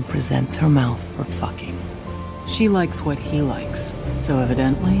and then presents her mouth for fucking. She likes what he likes, so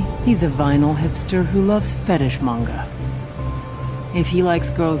evidently he's a vinyl hipster who loves fetish manga. If he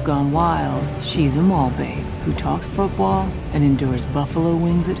likes Girls Gone Wild, she's a mall babe who talks football and endures buffalo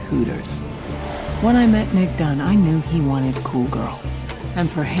wings at Hooters. When I met Nick Dunn, I knew he wanted cool girl. And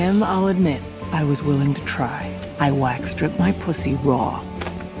for him, I'll admit, I was willing to try. I wax stripped my pussy raw.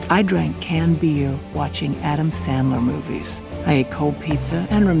 I drank canned beer watching Adam Sandler movies. I ate cold pizza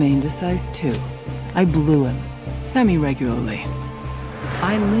and remained a size 2. I blew him, semi-regularly.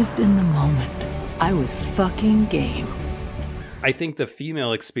 I lived in the moment. I was fucking game. I think the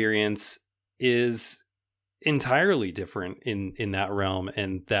female experience is entirely different in that realm,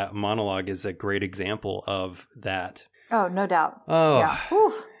 and that monologue is a great example of that. Oh, no doubt. Oh, yeah.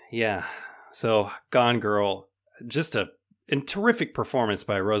 Whew. Yeah. So, Gone Girl, just a terrific performance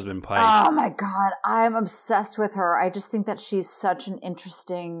by Rosamund Pike. Oh my God, I'm obsessed with her. I just think that she's such an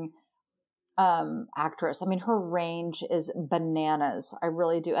interesting actress. I mean, her range is bananas. I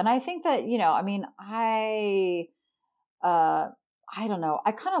really do. And I think that, I don't know.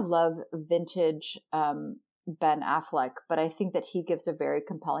 I kind of love vintage Ben Affleck, but I think that he gives a very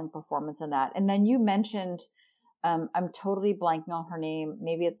compelling performance in that. And then you mentioned, I'm totally blanking on her name.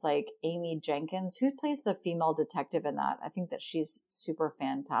 Maybe it's like Amy Jenkins. Who plays the female detective in that? I think that she's super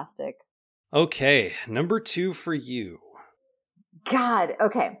fantastic. Okay, number 2 for you. God,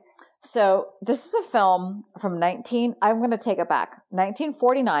 okay. So this is a film from I'm going to take it back.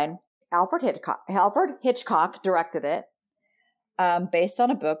 1949. Alfred Hitchcock directed it, based on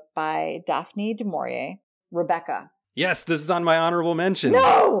a book by Daphne du Maurier, Rebecca. Yes, this is on my honorable mentions.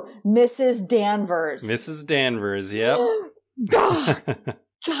 No! Mrs. Danvers. Mrs. Danvers, yep.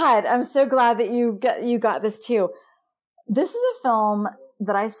 God, I'm so glad that you got this too. This is a film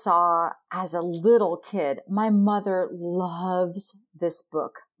that I saw as a little kid. My mother loves this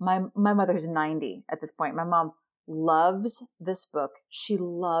book. My mother's 90 at this point. My mom loves this book. She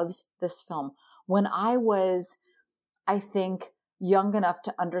loves this film. When I was, I think, young enough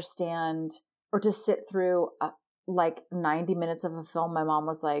to understand or to sit through like 90 minutes of a film, my mom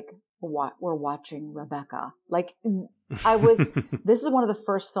was like, we're watching Rebecca. Like this is one of the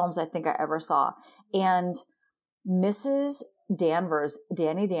first films I think I ever saw. And Mrs. Danvers,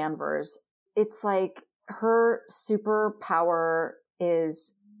 Danny Danvers, it's like her superpower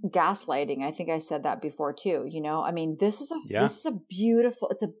is gaslighting. I think I said that before too. I mean, this is a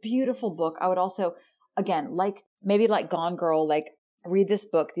beautiful book. I would also, again, like Gone Girl, like read this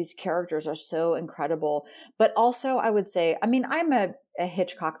book. These characters are so incredible. But also I would say, I mean, I'm a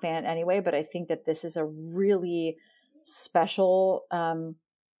Hitchcock fan anyway, but I think that this is a really special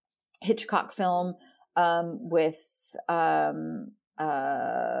Hitchcock film with Laurence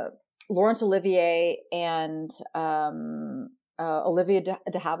Olivier and Olivia de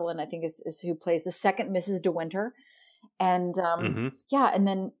Havilland, I think is who plays the second Mrs. De Winter. And and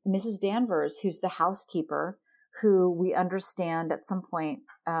then Mrs. Danvers, who's the housekeeper, who we understand at some point,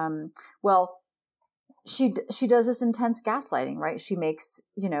 she does this intense gaslighting, right? She makes,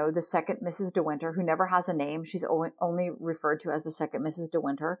 the second Mrs. De Winter, who never has a name. She's only referred to as the second Mrs. De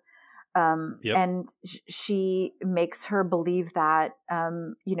Winter. And she makes her believe that,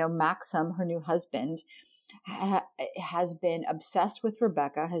 Maxim, her new husband, has been obsessed with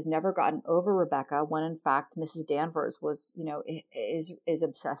Rebecca, has never gotten over Rebecca, when in fact Mrs. Danvers was, is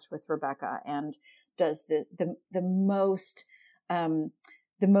obsessed with Rebecca and does the most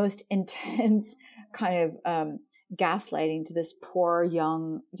intense kind of gaslighting to this poor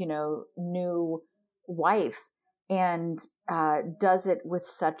young, new wife, and does it with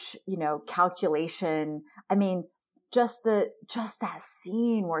such, calculation. I mean, just that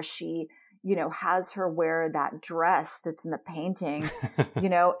scene where she, has her wear that dress that's in the painting,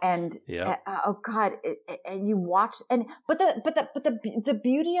 and oh God, and you watch, but the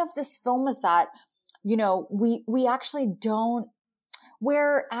beauty of this film is that, we actually don't,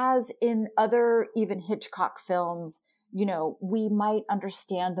 whereas in other even Hitchcock films, we might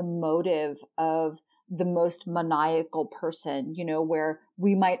understand the motive of the most maniacal person, where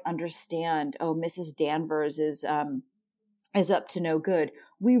we might understand, oh, Mrs. Danvers is up to no good.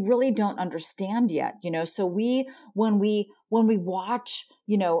 We really don't understand yet, so when we watch,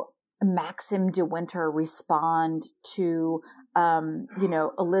 Maxim De Winter respond to,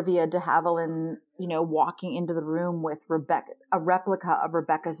 Olivia de Havilland, walking into the room with a replica of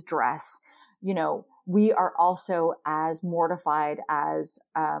Rebecca's dress, we are also as mortified as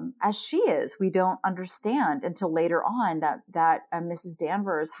she is. We don't understand until later on that Mrs.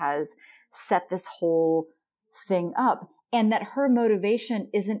 Danvers has set this whole thing up, and that her motivation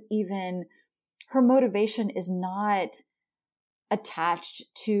is not attached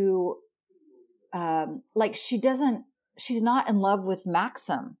to, she's not in love with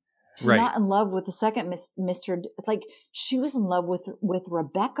Maxim. She's not in love with the second Mr. Like, she was in love with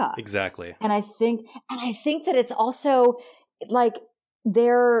Rebecca. Exactly. And I think that it's also like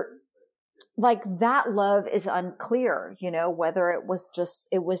that love is unclear, whether it was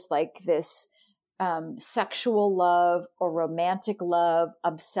like this sexual love or romantic love,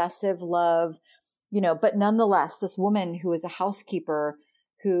 obsessive love, but nonetheless, this woman who is a housekeeper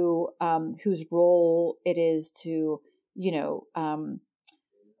whose role it is to,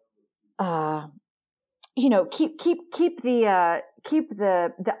 keep the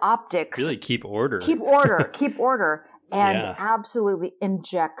optics. Really keep order. Keep order. And absolutely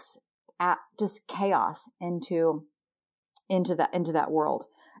injects just chaos into that world.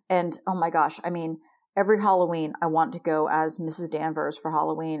 And oh my gosh, I mean, every Halloween I want to go as Mrs. Danvers for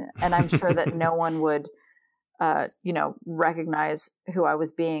Halloween, and I'm sure that no one would recognize who I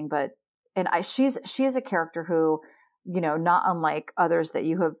was being, but she's a character who, not unlike others that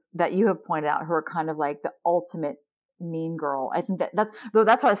you have pointed out, who are kind of like the ultimate mean girl. I think that's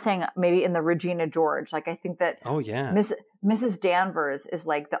what I was saying, maybe in the Regina George. Like, I think that Mrs. Danvers is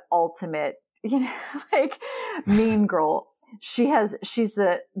like the ultimate, like mean girl. She's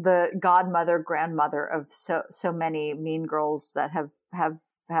the godmother, grandmother of so many mean girls that have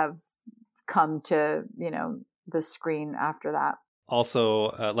come to, the screen after that.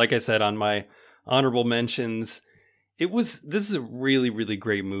 Also, like I said, on my honorable mentions, this is a really, really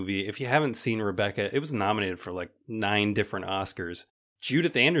great movie. If you haven't seen Rebecca, it was nominated for like 9 different Oscars.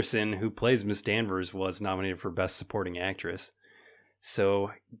 Judith Anderson, who plays Miss Danvers, was nominated for Best Supporting Actress.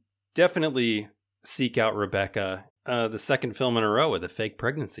 So definitely seek out Rebecca. The second film in a row with a fake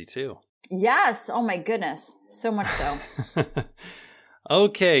pregnancy, too. Yes. Oh, my goodness. So much so.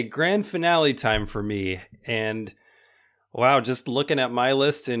 Okay, grand finale time for me. And wow, just looking at my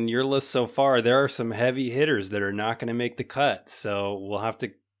list and your list so far, there are some heavy hitters that are not going to make the cut. So we'll have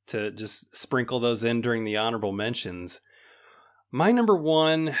to just sprinkle those in during the honorable mentions. My number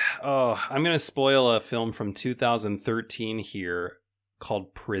one, I'm going to spoil a film from 2013 here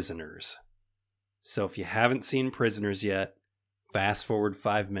called Prisoners. So if you haven't seen Prisoners yet, fast forward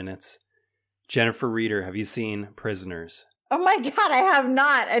 5 minutes. Jennifer Reeder, have you seen Prisoners? Oh my God, I have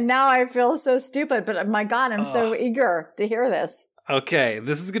not. And now I feel so stupid, but my God, I'm so eager to hear this. Okay,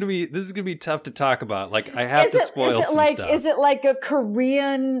 this is gonna be tough to talk about. Like, I have to spoil some stuff. Is it like a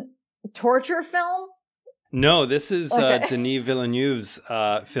Korean torture film? No, this is Denis Villeneuve's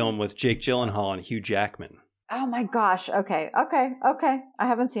film with Jake Gyllenhaal and Hugh Jackman. Oh my gosh. Okay. I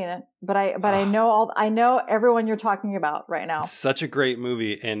haven't seen it, but I know everyone you're talking about right now. It's such a great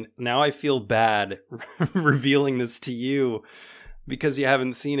movie, and now I feel bad revealing this to you because you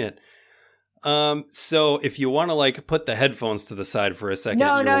haven't seen it. So if you want to like put the headphones to the side for a second,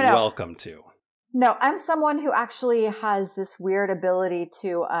 you're welcome to. No, I'm someone who actually has this weird ability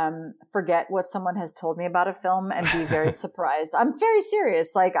to forget what someone has told me about a film and be very surprised. I'm very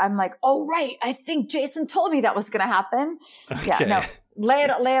serious. Like, I'm like, oh, right. I think Jason told me that was going to happen. Okay. Yeah, no, lay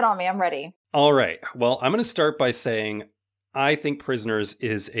it on me. I'm ready. All right. Well, I'm going to start by saying I think Prisoners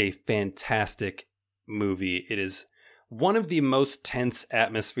is a fantastic movie. It is one of the most tense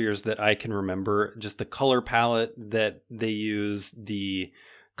atmospheres that I can remember. Just the color palette that they use, the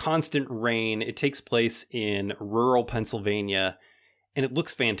constant rain. It takes place in rural Pennsylvania, and it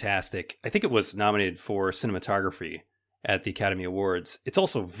looks fantastic. I think it was nominated for cinematography at the Academy Awards. It's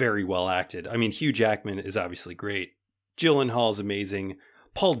also very well acted. I mean, Hugh Jackman is obviously great. Gyllenhaal's amazing.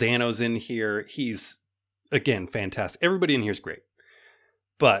 Paul Dano's in here. He's, again, fantastic. Everybody in here is great.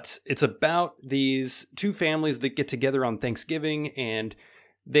 But it's about these two families that get together on Thanksgiving, and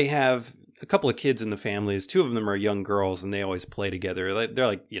they have a couple of kids in the families. 2 of them are young girls, and they always play together. They're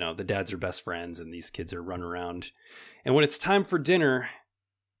like, the dads are best friends, and these kids are running around. And when it's time for dinner,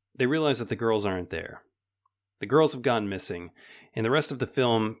 they realize that the girls aren't there. The girls have gone missing, and the rest of the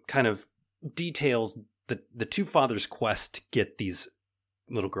film kind of details the two fathers' quest to get these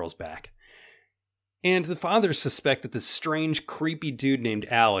little girls back. And the fathers suspect that this strange, creepy dude named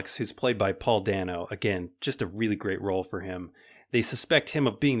Alex, who's played by Paul Dano, again, just a really great role for him, they suspect him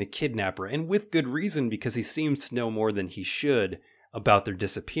of being the kidnapper, and with good reason, because he seems to know more than he should about their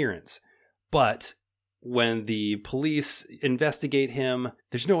disappearance. But when the police investigate him,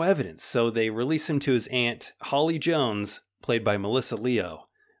 there's no evidence, so they release him to his aunt, Holly Jones, played by Melissa Leo.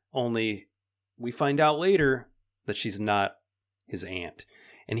 Only we find out later that she's not his aunt.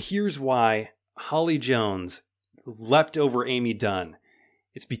 And here's why Holly Jones leapt over Amy Dunn.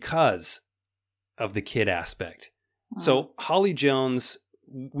 It's because of the kid aspect. So Holly Jones,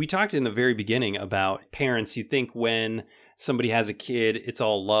 we talked in the very beginning about parents. You think when somebody has a kid, it's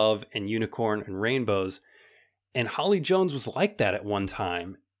all love and unicorn and rainbows. And Holly Jones was like that at one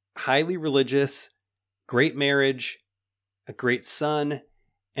time. Highly religious, great marriage, a great son,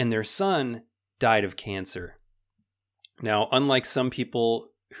 and their son died of cancer. Now, unlike some people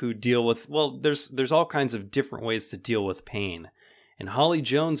who deal with, there's all kinds of different ways to deal with pain. And Holly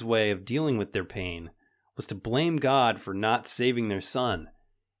Jones' way of dealing with their pain was to blame God for not saving their son.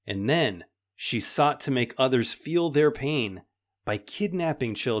 And then she sought to make others feel their pain by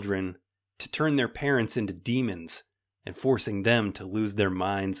kidnapping children to turn their parents into demons and forcing them to lose their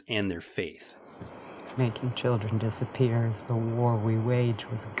minds and their faith. Making children disappear is the war we wage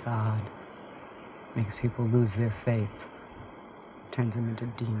with God. Makes people lose their faith. Turns them into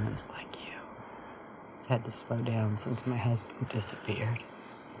demons like you. Had to slow down since my husband disappeared.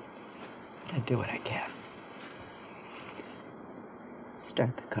 But I do what I can.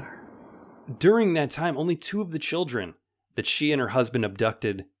 Start the car. During that time, only 2 of the children that she and her husband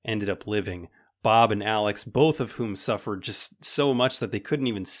abducted ended up living. Bob and Alex, both of whom suffered just so much that they couldn't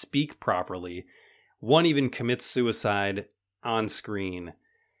even speak properly. One even commits suicide on screen.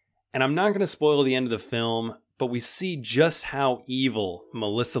 And I'm not going to spoil the end of the film, but we see just how evil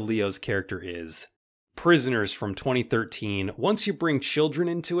Melissa Leo's character is. Prisoners from 2013, once you bring children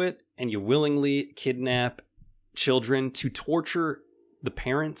into it and you willingly kidnap children to torture the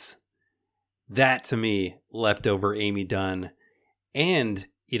parents, that to me leapt over Amy Dunn. And,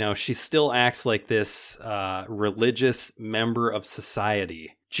 you know, she still acts like this religious member of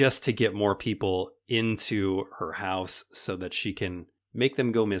society just to get more people into her house so that she can make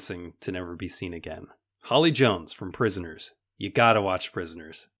them go missing to never be seen again. Holly Jones from Prisoners. You gotta watch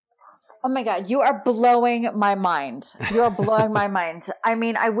Prisoners. Oh my God, you are blowing my mind. You are blowing my mind. I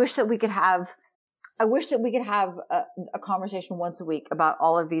mean, I wish that we could have a conversation once a week about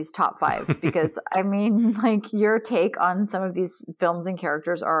all of these top 5s, because I mean, like, your take on some of these films and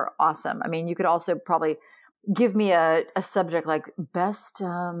characters are awesome. I mean, you could also probably give me a subject like best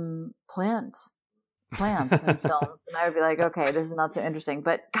plants in films, and I would be like, okay, this is not so interesting.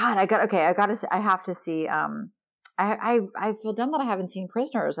 But God, I have to see. I feel dumb that I haven't seen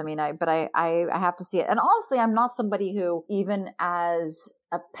Prisoners. I mean, I have to see it. And honestly, I'm not somebody who, even as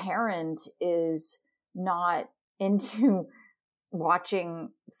a parent, is not into watching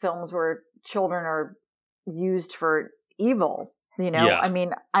films where children are used for evil. You know, Yeah. I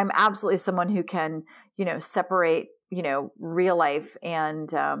mean, I'm absolutely someone who can, separate, real life and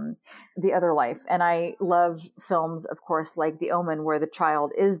the other life. And I love films, of course, like The Omen, where the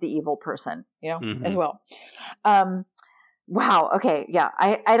child is the evil person, as well. Wow. Okay. Yeah.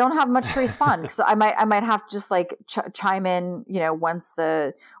 I don't have much to respond. So I might have to just like chime in, once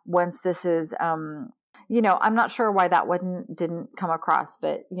this is, I'm not sure why that didn't come across,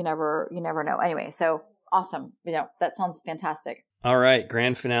 but you never know. Anyway, so awesome. That sounds fantastic. All right,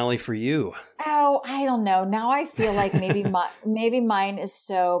 grand finale for you. Oh, I don't know. Now I feel like maybe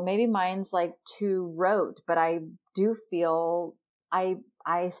mine's like too rote, but I do feel I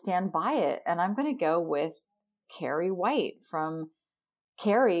stand by it, and I'm going to go with Carrie White from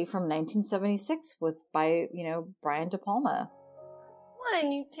Carrie from 1976 by Brian De Palma. Why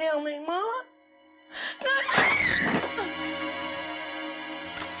didn't you tell me, Mama?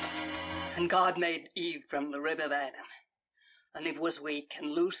 And God made Eve from the rib of Adam. And Eve was weak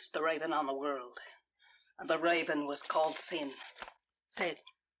and loosed the raven on the world. And the raven was called sin. Say it.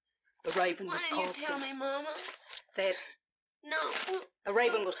 The raven was called sin. Why didn't you tell me, Mama? Say it. No. The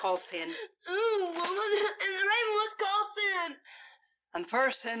raven was called sin. Ooh, Mama, and the raven was called sin. And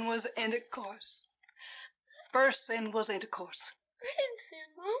first sin was intercourse. First sin was intercourse. I didn't sin,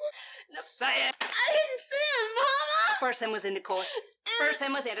 Mama. No. Say it. I didn't sin, Mama. First sin was intercourse. First sin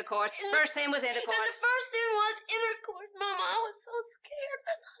was intercourse. First sin was intercourse. And the first sin was intercourse, Mama. I was so scared.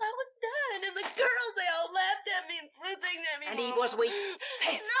 I thought I was dying. And the girls, they all laughed at me and threw things at me, And Mama. Eve was weak.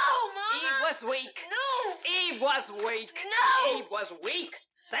 Say it. No, Mama. Eve was weak. No. Eve was weak. No. Eve was weak.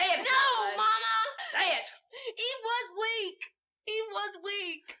 Say it. No, Mama. Say it. Eve was weak. Eve was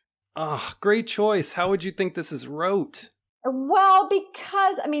weak. Oh, great choice. How would you think this is rote? Well,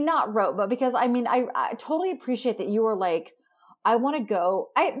 because, not rote, but because, I totally appreciate that you were like, I want to go.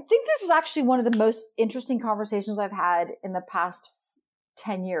 I think this is actually one of the most interesting conversations I've had in the past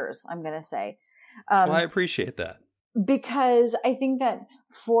 10 years, I'm going to say. Well, I appreciate that. Because I think that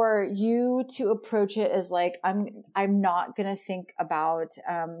for you to approach it as like, I'm not going to think about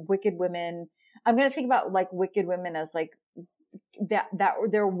wicked women. I'm going to think about like wicked women as like that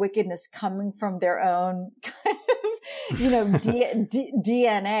their wickedness coming from their own kind of,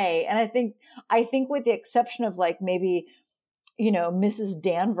 DNA. And I think with the exception of like maybe, Mrs.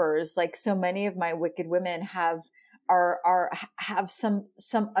 Danvers, like so many of my wicked women have some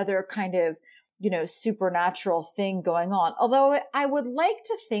other kind of, supernatural thing going on. Although I would like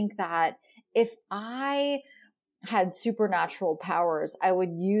to think that if I had supernatural powers, I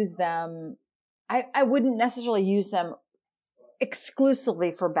would use them. I wouldn't necessarily use them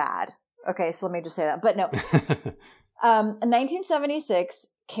exclusively for bad. Okay. So let me just say that, but no. In 1976,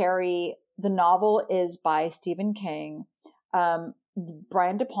 Carrie, the novel is by Stephen King.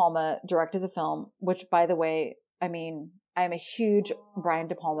 Brian De Palma directed the film, which, by the way, I'm a huge Brian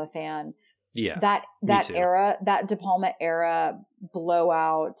De Palma fan. Yeah. That too. era, that De Palma era,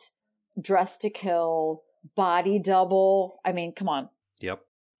 Blowout, Dress to Kill, Body Double. I mean, come on. Yep.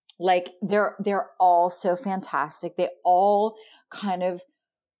 Like they're all so fantastic. They all kind of,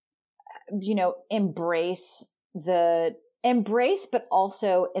 you know, embrace, but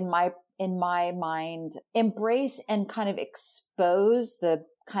also in my mind, embrace and kind of expose the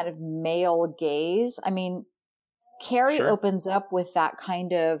kind of male gaze. I mean, Carrie opens up with that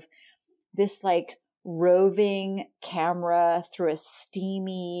kind of this like roving camera through a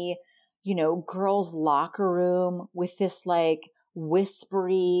steamy, you know, girls' locker room with this like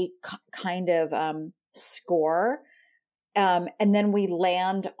whispery kind of score. And then we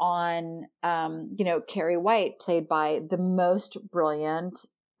land on, you know, Carrie White, played by the most brilliant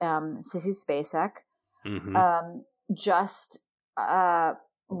Sissy Spacek. Mm-hmm. Just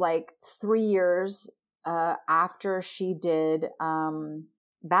like 3 years after she did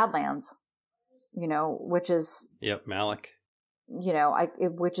Badlands, you know, which is Malik. You know,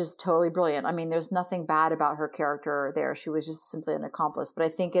 which is totally brilliant. I mean, there's nothing bad about her character there. She was just simply an accomplice. But I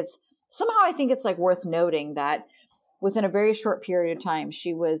think it's like worth noting that within a very short period of time,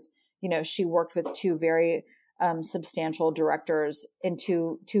 she was, you know, she worked with two very substantial directors in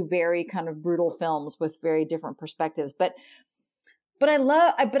two very kind of brutal films with very different perspectives. But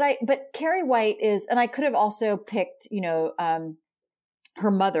Carrie White is, and I could have also picked, you know, her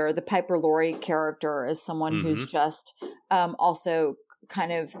mother, the Piper Laurie character, as someone who's just also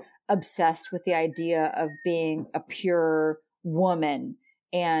kind of obsessed with the idea of being a pure woman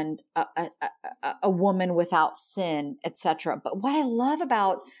and a woman without sin, etc. But what I love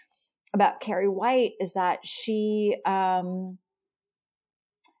about Carrie White is that she,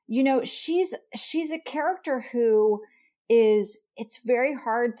 you know, she's a character who is, it's very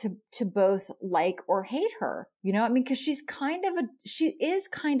hard to both like or hate her, you know, I mean, because she is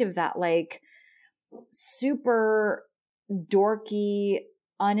kind of that like super dorky,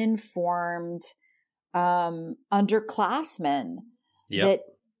 uninformed underclassman that,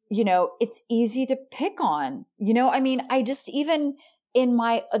 you know, it's easy to pick on, you know, I mean, I just, even in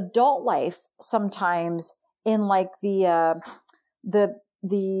my adult life, sometimes in like the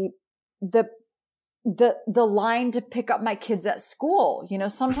line to pick up my kids at school, you know,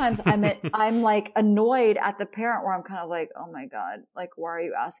 sometimes I'm like annoyed at the parent where I'm kind of like, oh my God, like, why are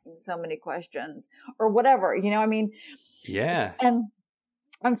you asking so many questions or whatever, you know, I mean, yeah. And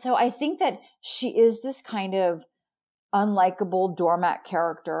so I think that she is this kind of unlikable doormat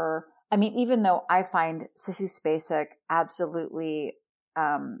character. I mean, even though I find Sissy Spacek absolutely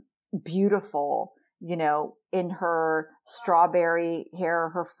beautiful, you know, in her strawberry hair,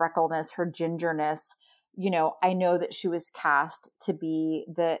 her freckleness, her gingerness, you know, I know that she was cast to be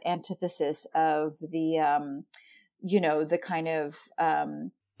the antithesis of the, you know, the kind of,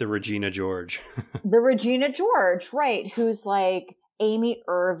 the Regina George. The Regina George, right. Who's like Amy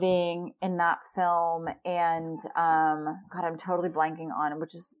Irving in that film. And, God, I'm totally blanking on,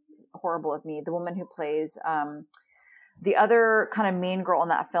 which is horrible of me. The woman who plays, the other kind of mean girl in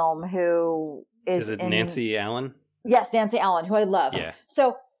that film who is it Nancy Allen? Yes, Nancy Allen, who I love. Yeah.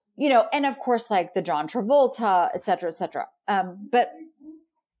 So, you know, and of course, like the John Travolta, et cetera, et cetera. But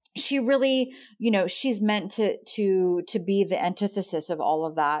she really, you know, she's meant to be the antithesis of all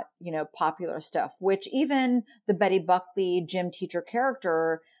of that, you know, popular stuff, which even the Betty Buckley gym teacher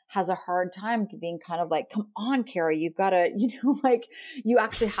character has a hard time being kind of like, come on, Carrie, you've got to, you know, like you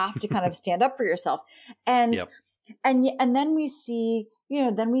actually have to kind of stand up for yourself. And, and then we see, you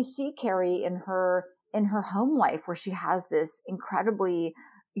know, then we see Carrie in her home life where she has this incredibly,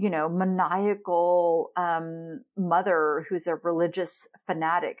 you know, maniacal mother who's a religious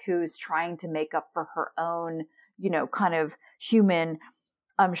fanatic who's trying to make up for her own, you know, kind of human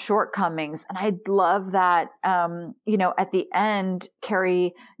shortcomings. And I love that, you know, at the end,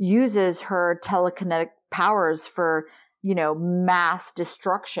 Carrie uses her telekinetic powers for, you know, mass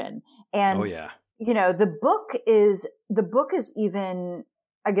destruction. And, you know, the book is even,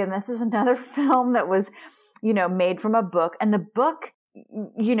 again, this is another film that was, you know, made from a book. And the book,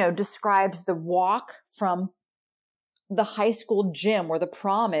 you know, describes the walk from the high school gym where the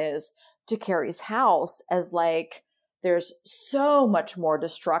prom is to Carrie's house as like, there's so much more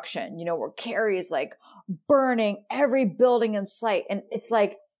destruction, you know, where Carrie is like burning every building in sight. And it's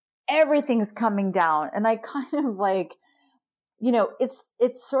like, everything's coming down. And I kind of like, you know, it's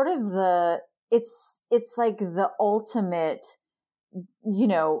sort of it's like the ultimate, you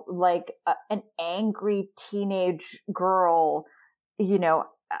know, like an angry teenage girl, you know,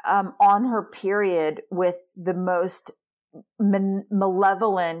 on her period with the most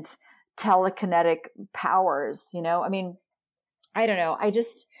malevolent telekinetic powers, you know? I mean, I don't know.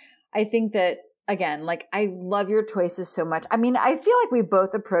 I think that, again, like, I love your choices so much. I mean, I feel like we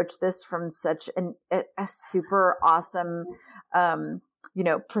both approached this from such a super awesome,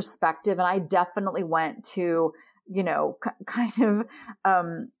 perspective. And I definitely went to, kind of,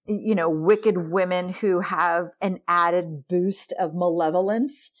 wicked women who have an added boost of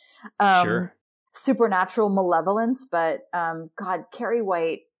malevolence, Sure. supernatural malevolence. But, God, Carrie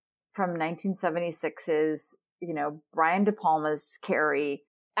White from 1976's, Brian De Palma's Carrie.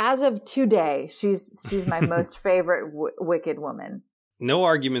 As of today, she's my most favorite wicked woman. No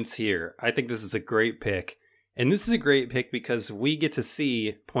arguments here. I think this is a great pick. And this is a great pick because we get to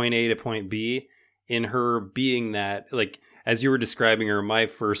see point A to point B in her being that, like, as you were describing her, my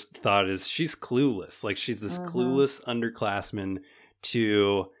first thought is she's clueless. Like, she's this clueless underclassman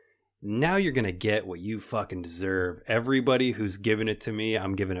to, now you're going to get what you fucking deserve. Everybody who's given it to me,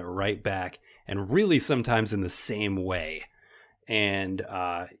 I'm giving it right back. And really sometimes in the same way. And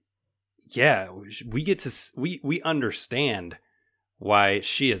we get to we understand why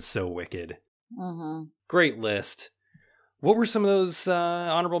she is so wicked. Great list. What were some of those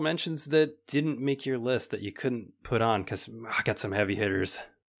honorable mentions that didn't make your list that you couldn't put on? Because I got some heavy hitters.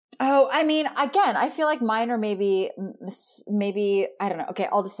 Oh, I mean, again, I feel like mine are maybe I don't know. Okay,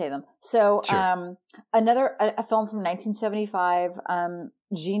 I'll just say them. So, Sure. a film from 1975,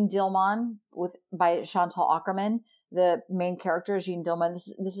 Jeanne Dielman by Chantal Akerman. The main character is Jeanne Dielman.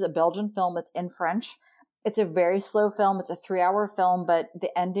 This is a Belgian film. It's in French. It's a very slow film. It's a 3-hour film, but the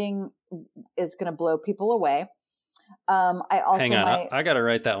ending is going to blow people away. I also Hang on, I got to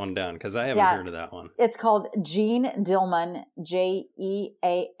write that one down because I haven't heard of that one. It's called Jeanne Dielman, Jeanne,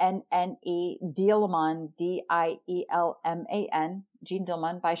 Dielman, Dielman, Jeanne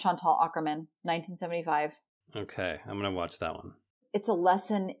Dielman by Chantal Akerman, 1975. Okay, I'm going to watch that one. It's a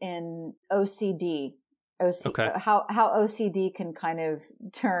lesson in OCD. Okay. How OCD can kind of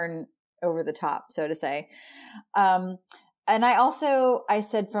turn over the top, so to say. And I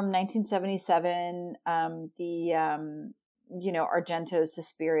said from 1977, Argento's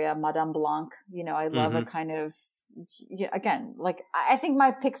Suspiria, Madame Blanc. I love a kind of, again, like, I think my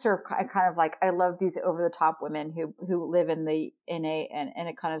picks are kind of like, I love these over the top women who live in a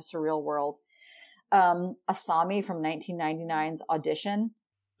kind of surreal world. Asami from 1999's Audition.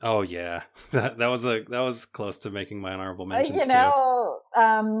 Oh yeah, that was close to making my honorable mentions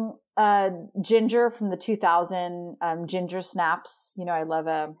Ginger from the 2000 Ginger Snaps. I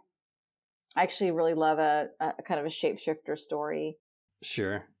actually really love a kind of a shapeshifter story.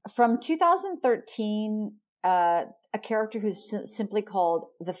 Sure. From 2013, a character who's simply called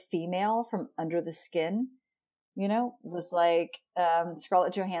the Female from Under the Skin, was like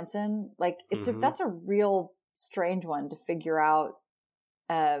Scarlett Johansson. Like, that's a real strange one to figure out.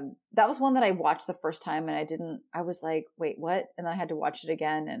 That was one that I watched the first time and I was like, wait, what? And then I had to watch it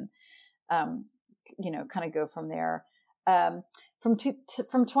again and, kind of go from there. From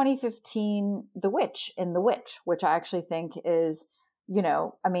 2015, The Witch in The Witch, which I actually think is,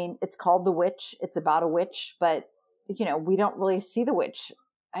 it's called The Witch. It's about a witch, but, we don't really see the witch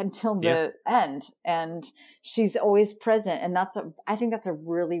until the end, and she's always present. And I think that's a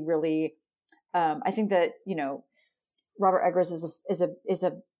really, really, I think that, Robert Eggers is a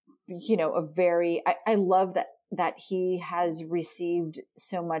very, I love that he has received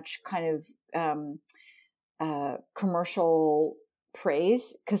so much kind of commercial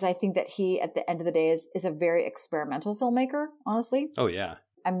praise, because I think that he, at the end of the day, is a very experimental filmmaker, honestly. Oh yeah.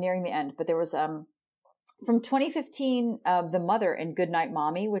 I'm nearing the end, but there was from 2015, The Mother in Goodnight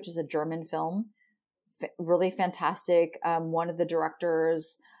Mommy, which is a German film, really fantastic. One of the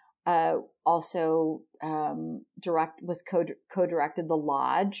directors also co-directed The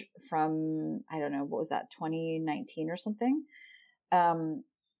Lodge from, I don't know, what was that, 2019 or something. And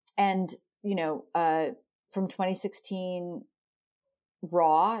from 2016,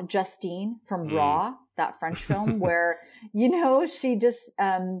 Raw, Justine from Raw, that French film where, she just,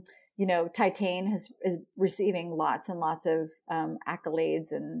 Titane is receiving lots and lots of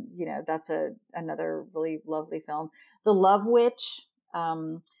accolades, and, that's another really lovely film. The Love Witch,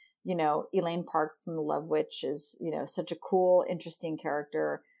 Elaine Park from The Love Witch is, such a cool, interesting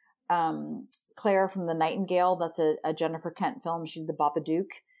character. Claire from The Nightingale, that's a Jennifer Kent film. She's the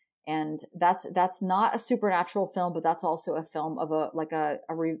Babadook. And that's not a supernatural film, but that's also a film of a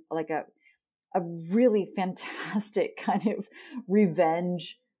really fantastic kind of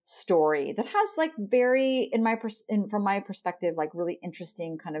revenge story that has like very, from my perspective, like really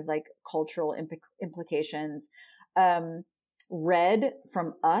interesting kind of like cultural implications. Red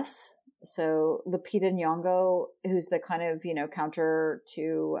from Us. So Lupita Nyong'o, who's the kind of, counter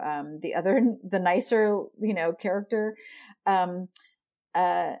to the nicer, character.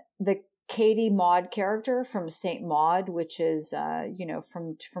 the Katie Maud character from Saint Maud, which is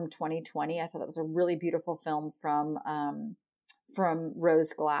from 2020. I thought that was a really beautiful film from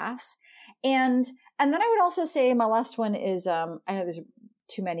Rose Glass, and then I would also say my last one is I know there's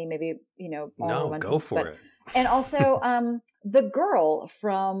too many, maybe no, go for it. And also the girl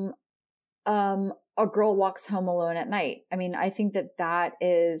from A Girl Walks Home Alone at Night. I mean, I think that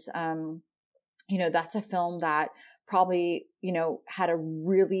is that's a film that probably had a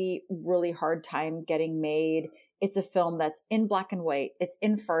really, really hard time getting made. It's a film that's in black and white. It's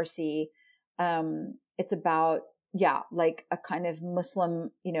in Farsi. It's about like a kind of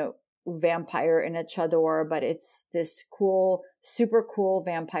Muslim vampire in a chador, but it's this cool, super cool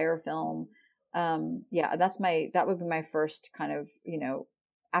vampire film. That would be my first kind of,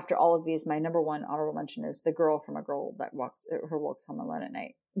 after all of these, my number one honorable mention is The Girl from A Girl That Walks Home Alone at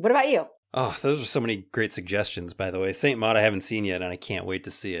Night. What about you? Oh, those are so many great suggestions, by the way. Saint Maud I haven't seen yet, and I can't wait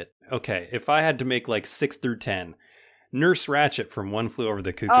to see it. Okay, if I had to make like 6 through 10, Nurse Ratched from One Flew Over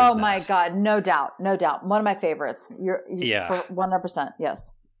the Cuckoo's Nest. Oh my God, no doubt. One of my favorites. Yeah. For 100%,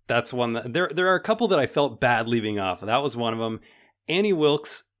 yes. That's one that, there are a couple that I felt bad leaving off. That was one of them. Annie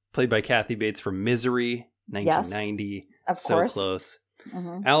Wilkes, played by Kathy Bates from Misery, 1990. Yes, of so course. Close.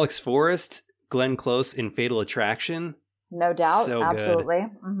 Mm-hmm. Alex Forrest, Glenn Close in Fatal Attraction. No doubt, so absolutely.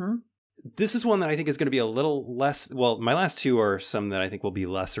 Good. Mm-hmm. This is one that I think is going to be a little less, well, my last two are some that I think will be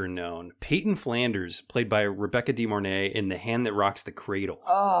lesser known. Peyton Flanders, played by Rebecca De Mornay in The Hand That Rocks the Cradle.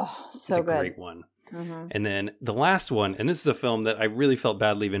 Oh, so it's a good. great one. Mm-hmm. And then the last one, and this is a film that I really felt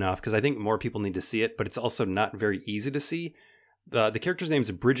bad leaving off because I think more people need to see it, but it's also not very easy to see. The character's name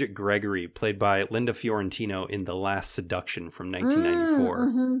is Bridget Gregory, played by Linda Fiorentino in The Last Seduction from 1994.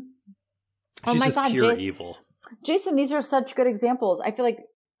 Mm-hmm. She's my just God, pure evil. Jason, these are such good examples. I feel like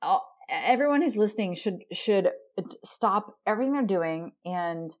everyone who's listening should stop everything they're doing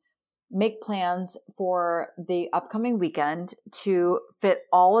and make plans for the upcoming weekend to fit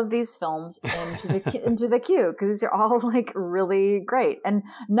all of these films into the queue, because these are all like really great, and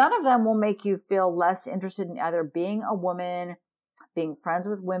none of them will make you feel less interested in either being a woman, being friends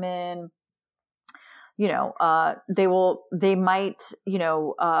with women. They might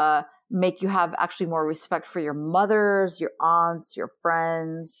make you have actually more respect for your mothers, your aunts, your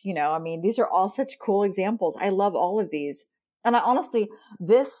friends. I mean, these are all such cool examples. I love all of these. And I honestly,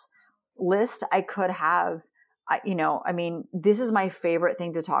 this list I could have, this is my favorite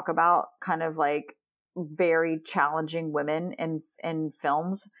thing to talk about, kind of like very challenging women in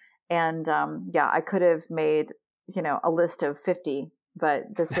films. And I could have made, a list of 50.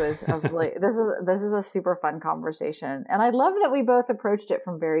 But this was this is a super fun conversation, and I love that we both approached it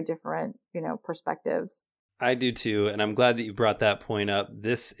from very different perspectives. I do too, and I'm glad that you brought that point up.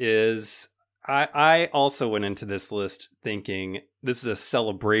 This is I also went into this list thinking this is a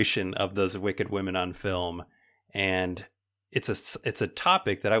celebration of those wicked women on film, and it's a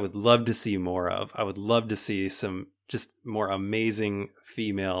topic that I would love to see more of. I would love to see some just more amazing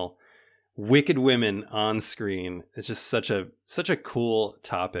female wicked women on screen. It's just such a cool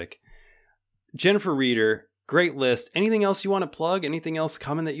topic. Jennifer Reeder, great list. Anything else you want to plug? Anything else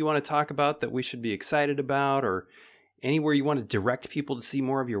coming that you want to talk about that we should be excited about, or anywhere you want to direct people to see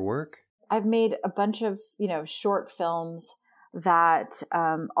more of your work? I've made a bunch of, short films that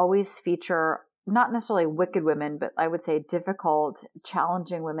always feature not necessarily wicked women, but I would say difficult,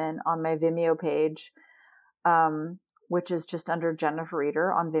 challenging women on my Vimeo page. Which is just under Jennifer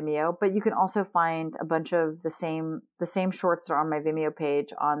Reeder on Vimeo. But you can also find a bunch of the same shorts that are on my Vimeo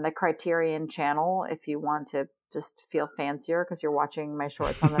page on the Criterion channel if you want to just feel fancier because you're watching my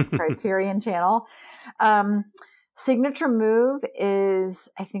shorts on the Criterion channel. Signature Move is,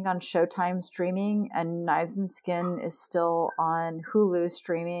 I think, on Showtime streaming, and Knives and Skin is still on Hulu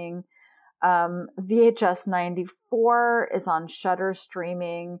streaming. VHS 94 is on Shudder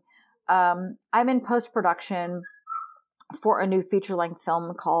streaming. I'm in post-production for a new feature-length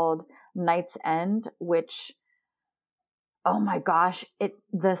film called Night's End, which, oh my gosh,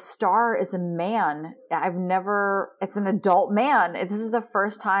 the star is a man. It's an adult man. This is the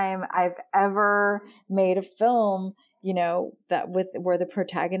first time I've ever made a film, where the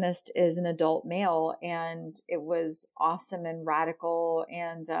protagonist is an adult male, and it was awesome and radical.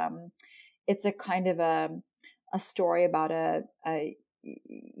 And it's a kind of a story about a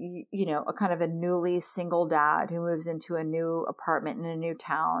kind of a newly single dad who moves into a new apartment in a new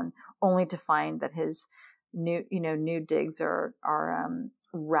town, only to find that his new digs are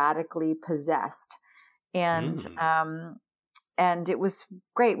radically possessed. And it was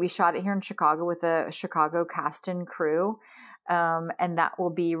great. We shot it here in Chicago with a Chicago cast and crew. And that will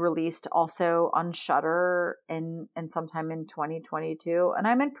be released also on Shudder in sometime in 2022. And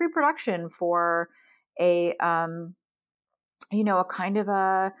I'm in pre-production for a kind of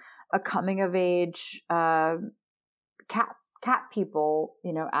a coming of age cat people,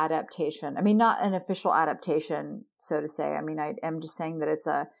 adaptation. I mean, not an official adaptation, so to say. I mean, I am just saying that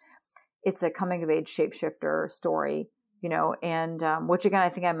it's a coming of age shapeshifter story, and which again, I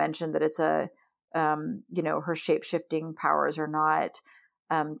think I mentioned that it's her shape-shifting powers are not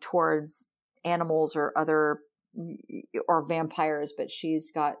towards animals or vampires, but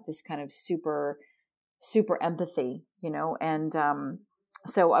she's got this kind of super empathy, and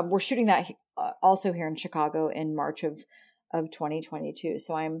so we're shooting that also here in Chicago in March of 2022.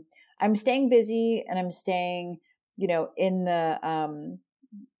 So I'm staying busy, and I'm staying, in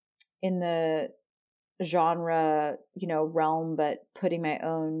the genre, realm, but putting my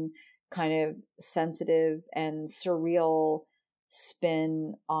own kind of sensitive and surreal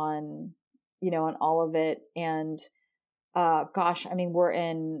spin on, on all of it. And, gosh, I mean, we're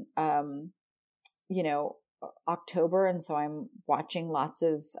in, October. And so I'm watching lots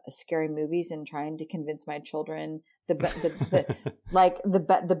of scary movies and trying to convince my children the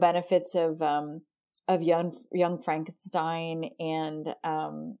benefits of young Frankenstein and,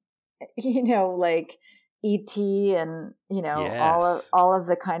 like E.T. and, yes. all of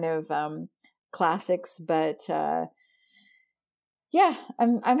the kind of classics. But yeah,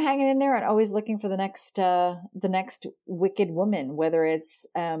 I'm hanging in there and always looking for the next wicked woman, whether it's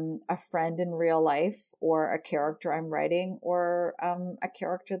a friend in real life or a character I'm writing or a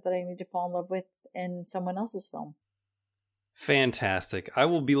character that I need to fall in love with in someone else's film. Fantastic. I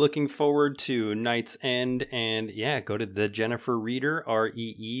will be looking forward to Night's End, and go to the Jennifer Reeder, REEDER.com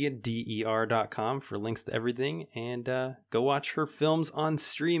for links to everything, and go watch her films on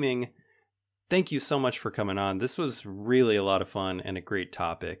streaming. Thank you so much for coming on. This was really a lot of fun and a great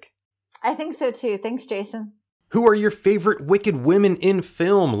topic. I think so too. Thanks, Jason. Who are your favorite wicked women in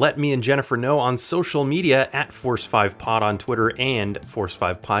film? Let me and Jennifer know on social media at Force5Pod on Twitter and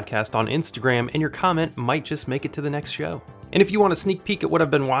Force5Podcast on Instagram, and your comment might just make it to the next show. And if you want a sneak peek at what I've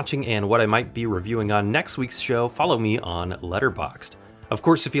been watching and what I might be reviewing on next week's show, follow me on Letterboxd. Of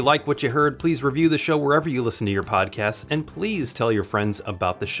course, if you like what you heard, please review the show wherever you listen to your podcasts, and please tell your friends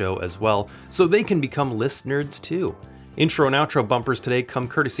about the show as well, so they can become list nerds too. Intro and outro bumpers today come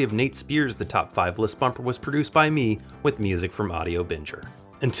courtesy of Nate Spears. The Top 5 list bumper was produced by me with music from Audio Binger.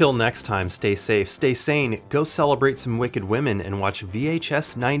 Until next time, stay safe, stay sane, go celebrate some wicked women, and watch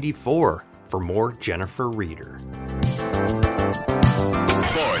VHS 94 for more Jennifer Reeder.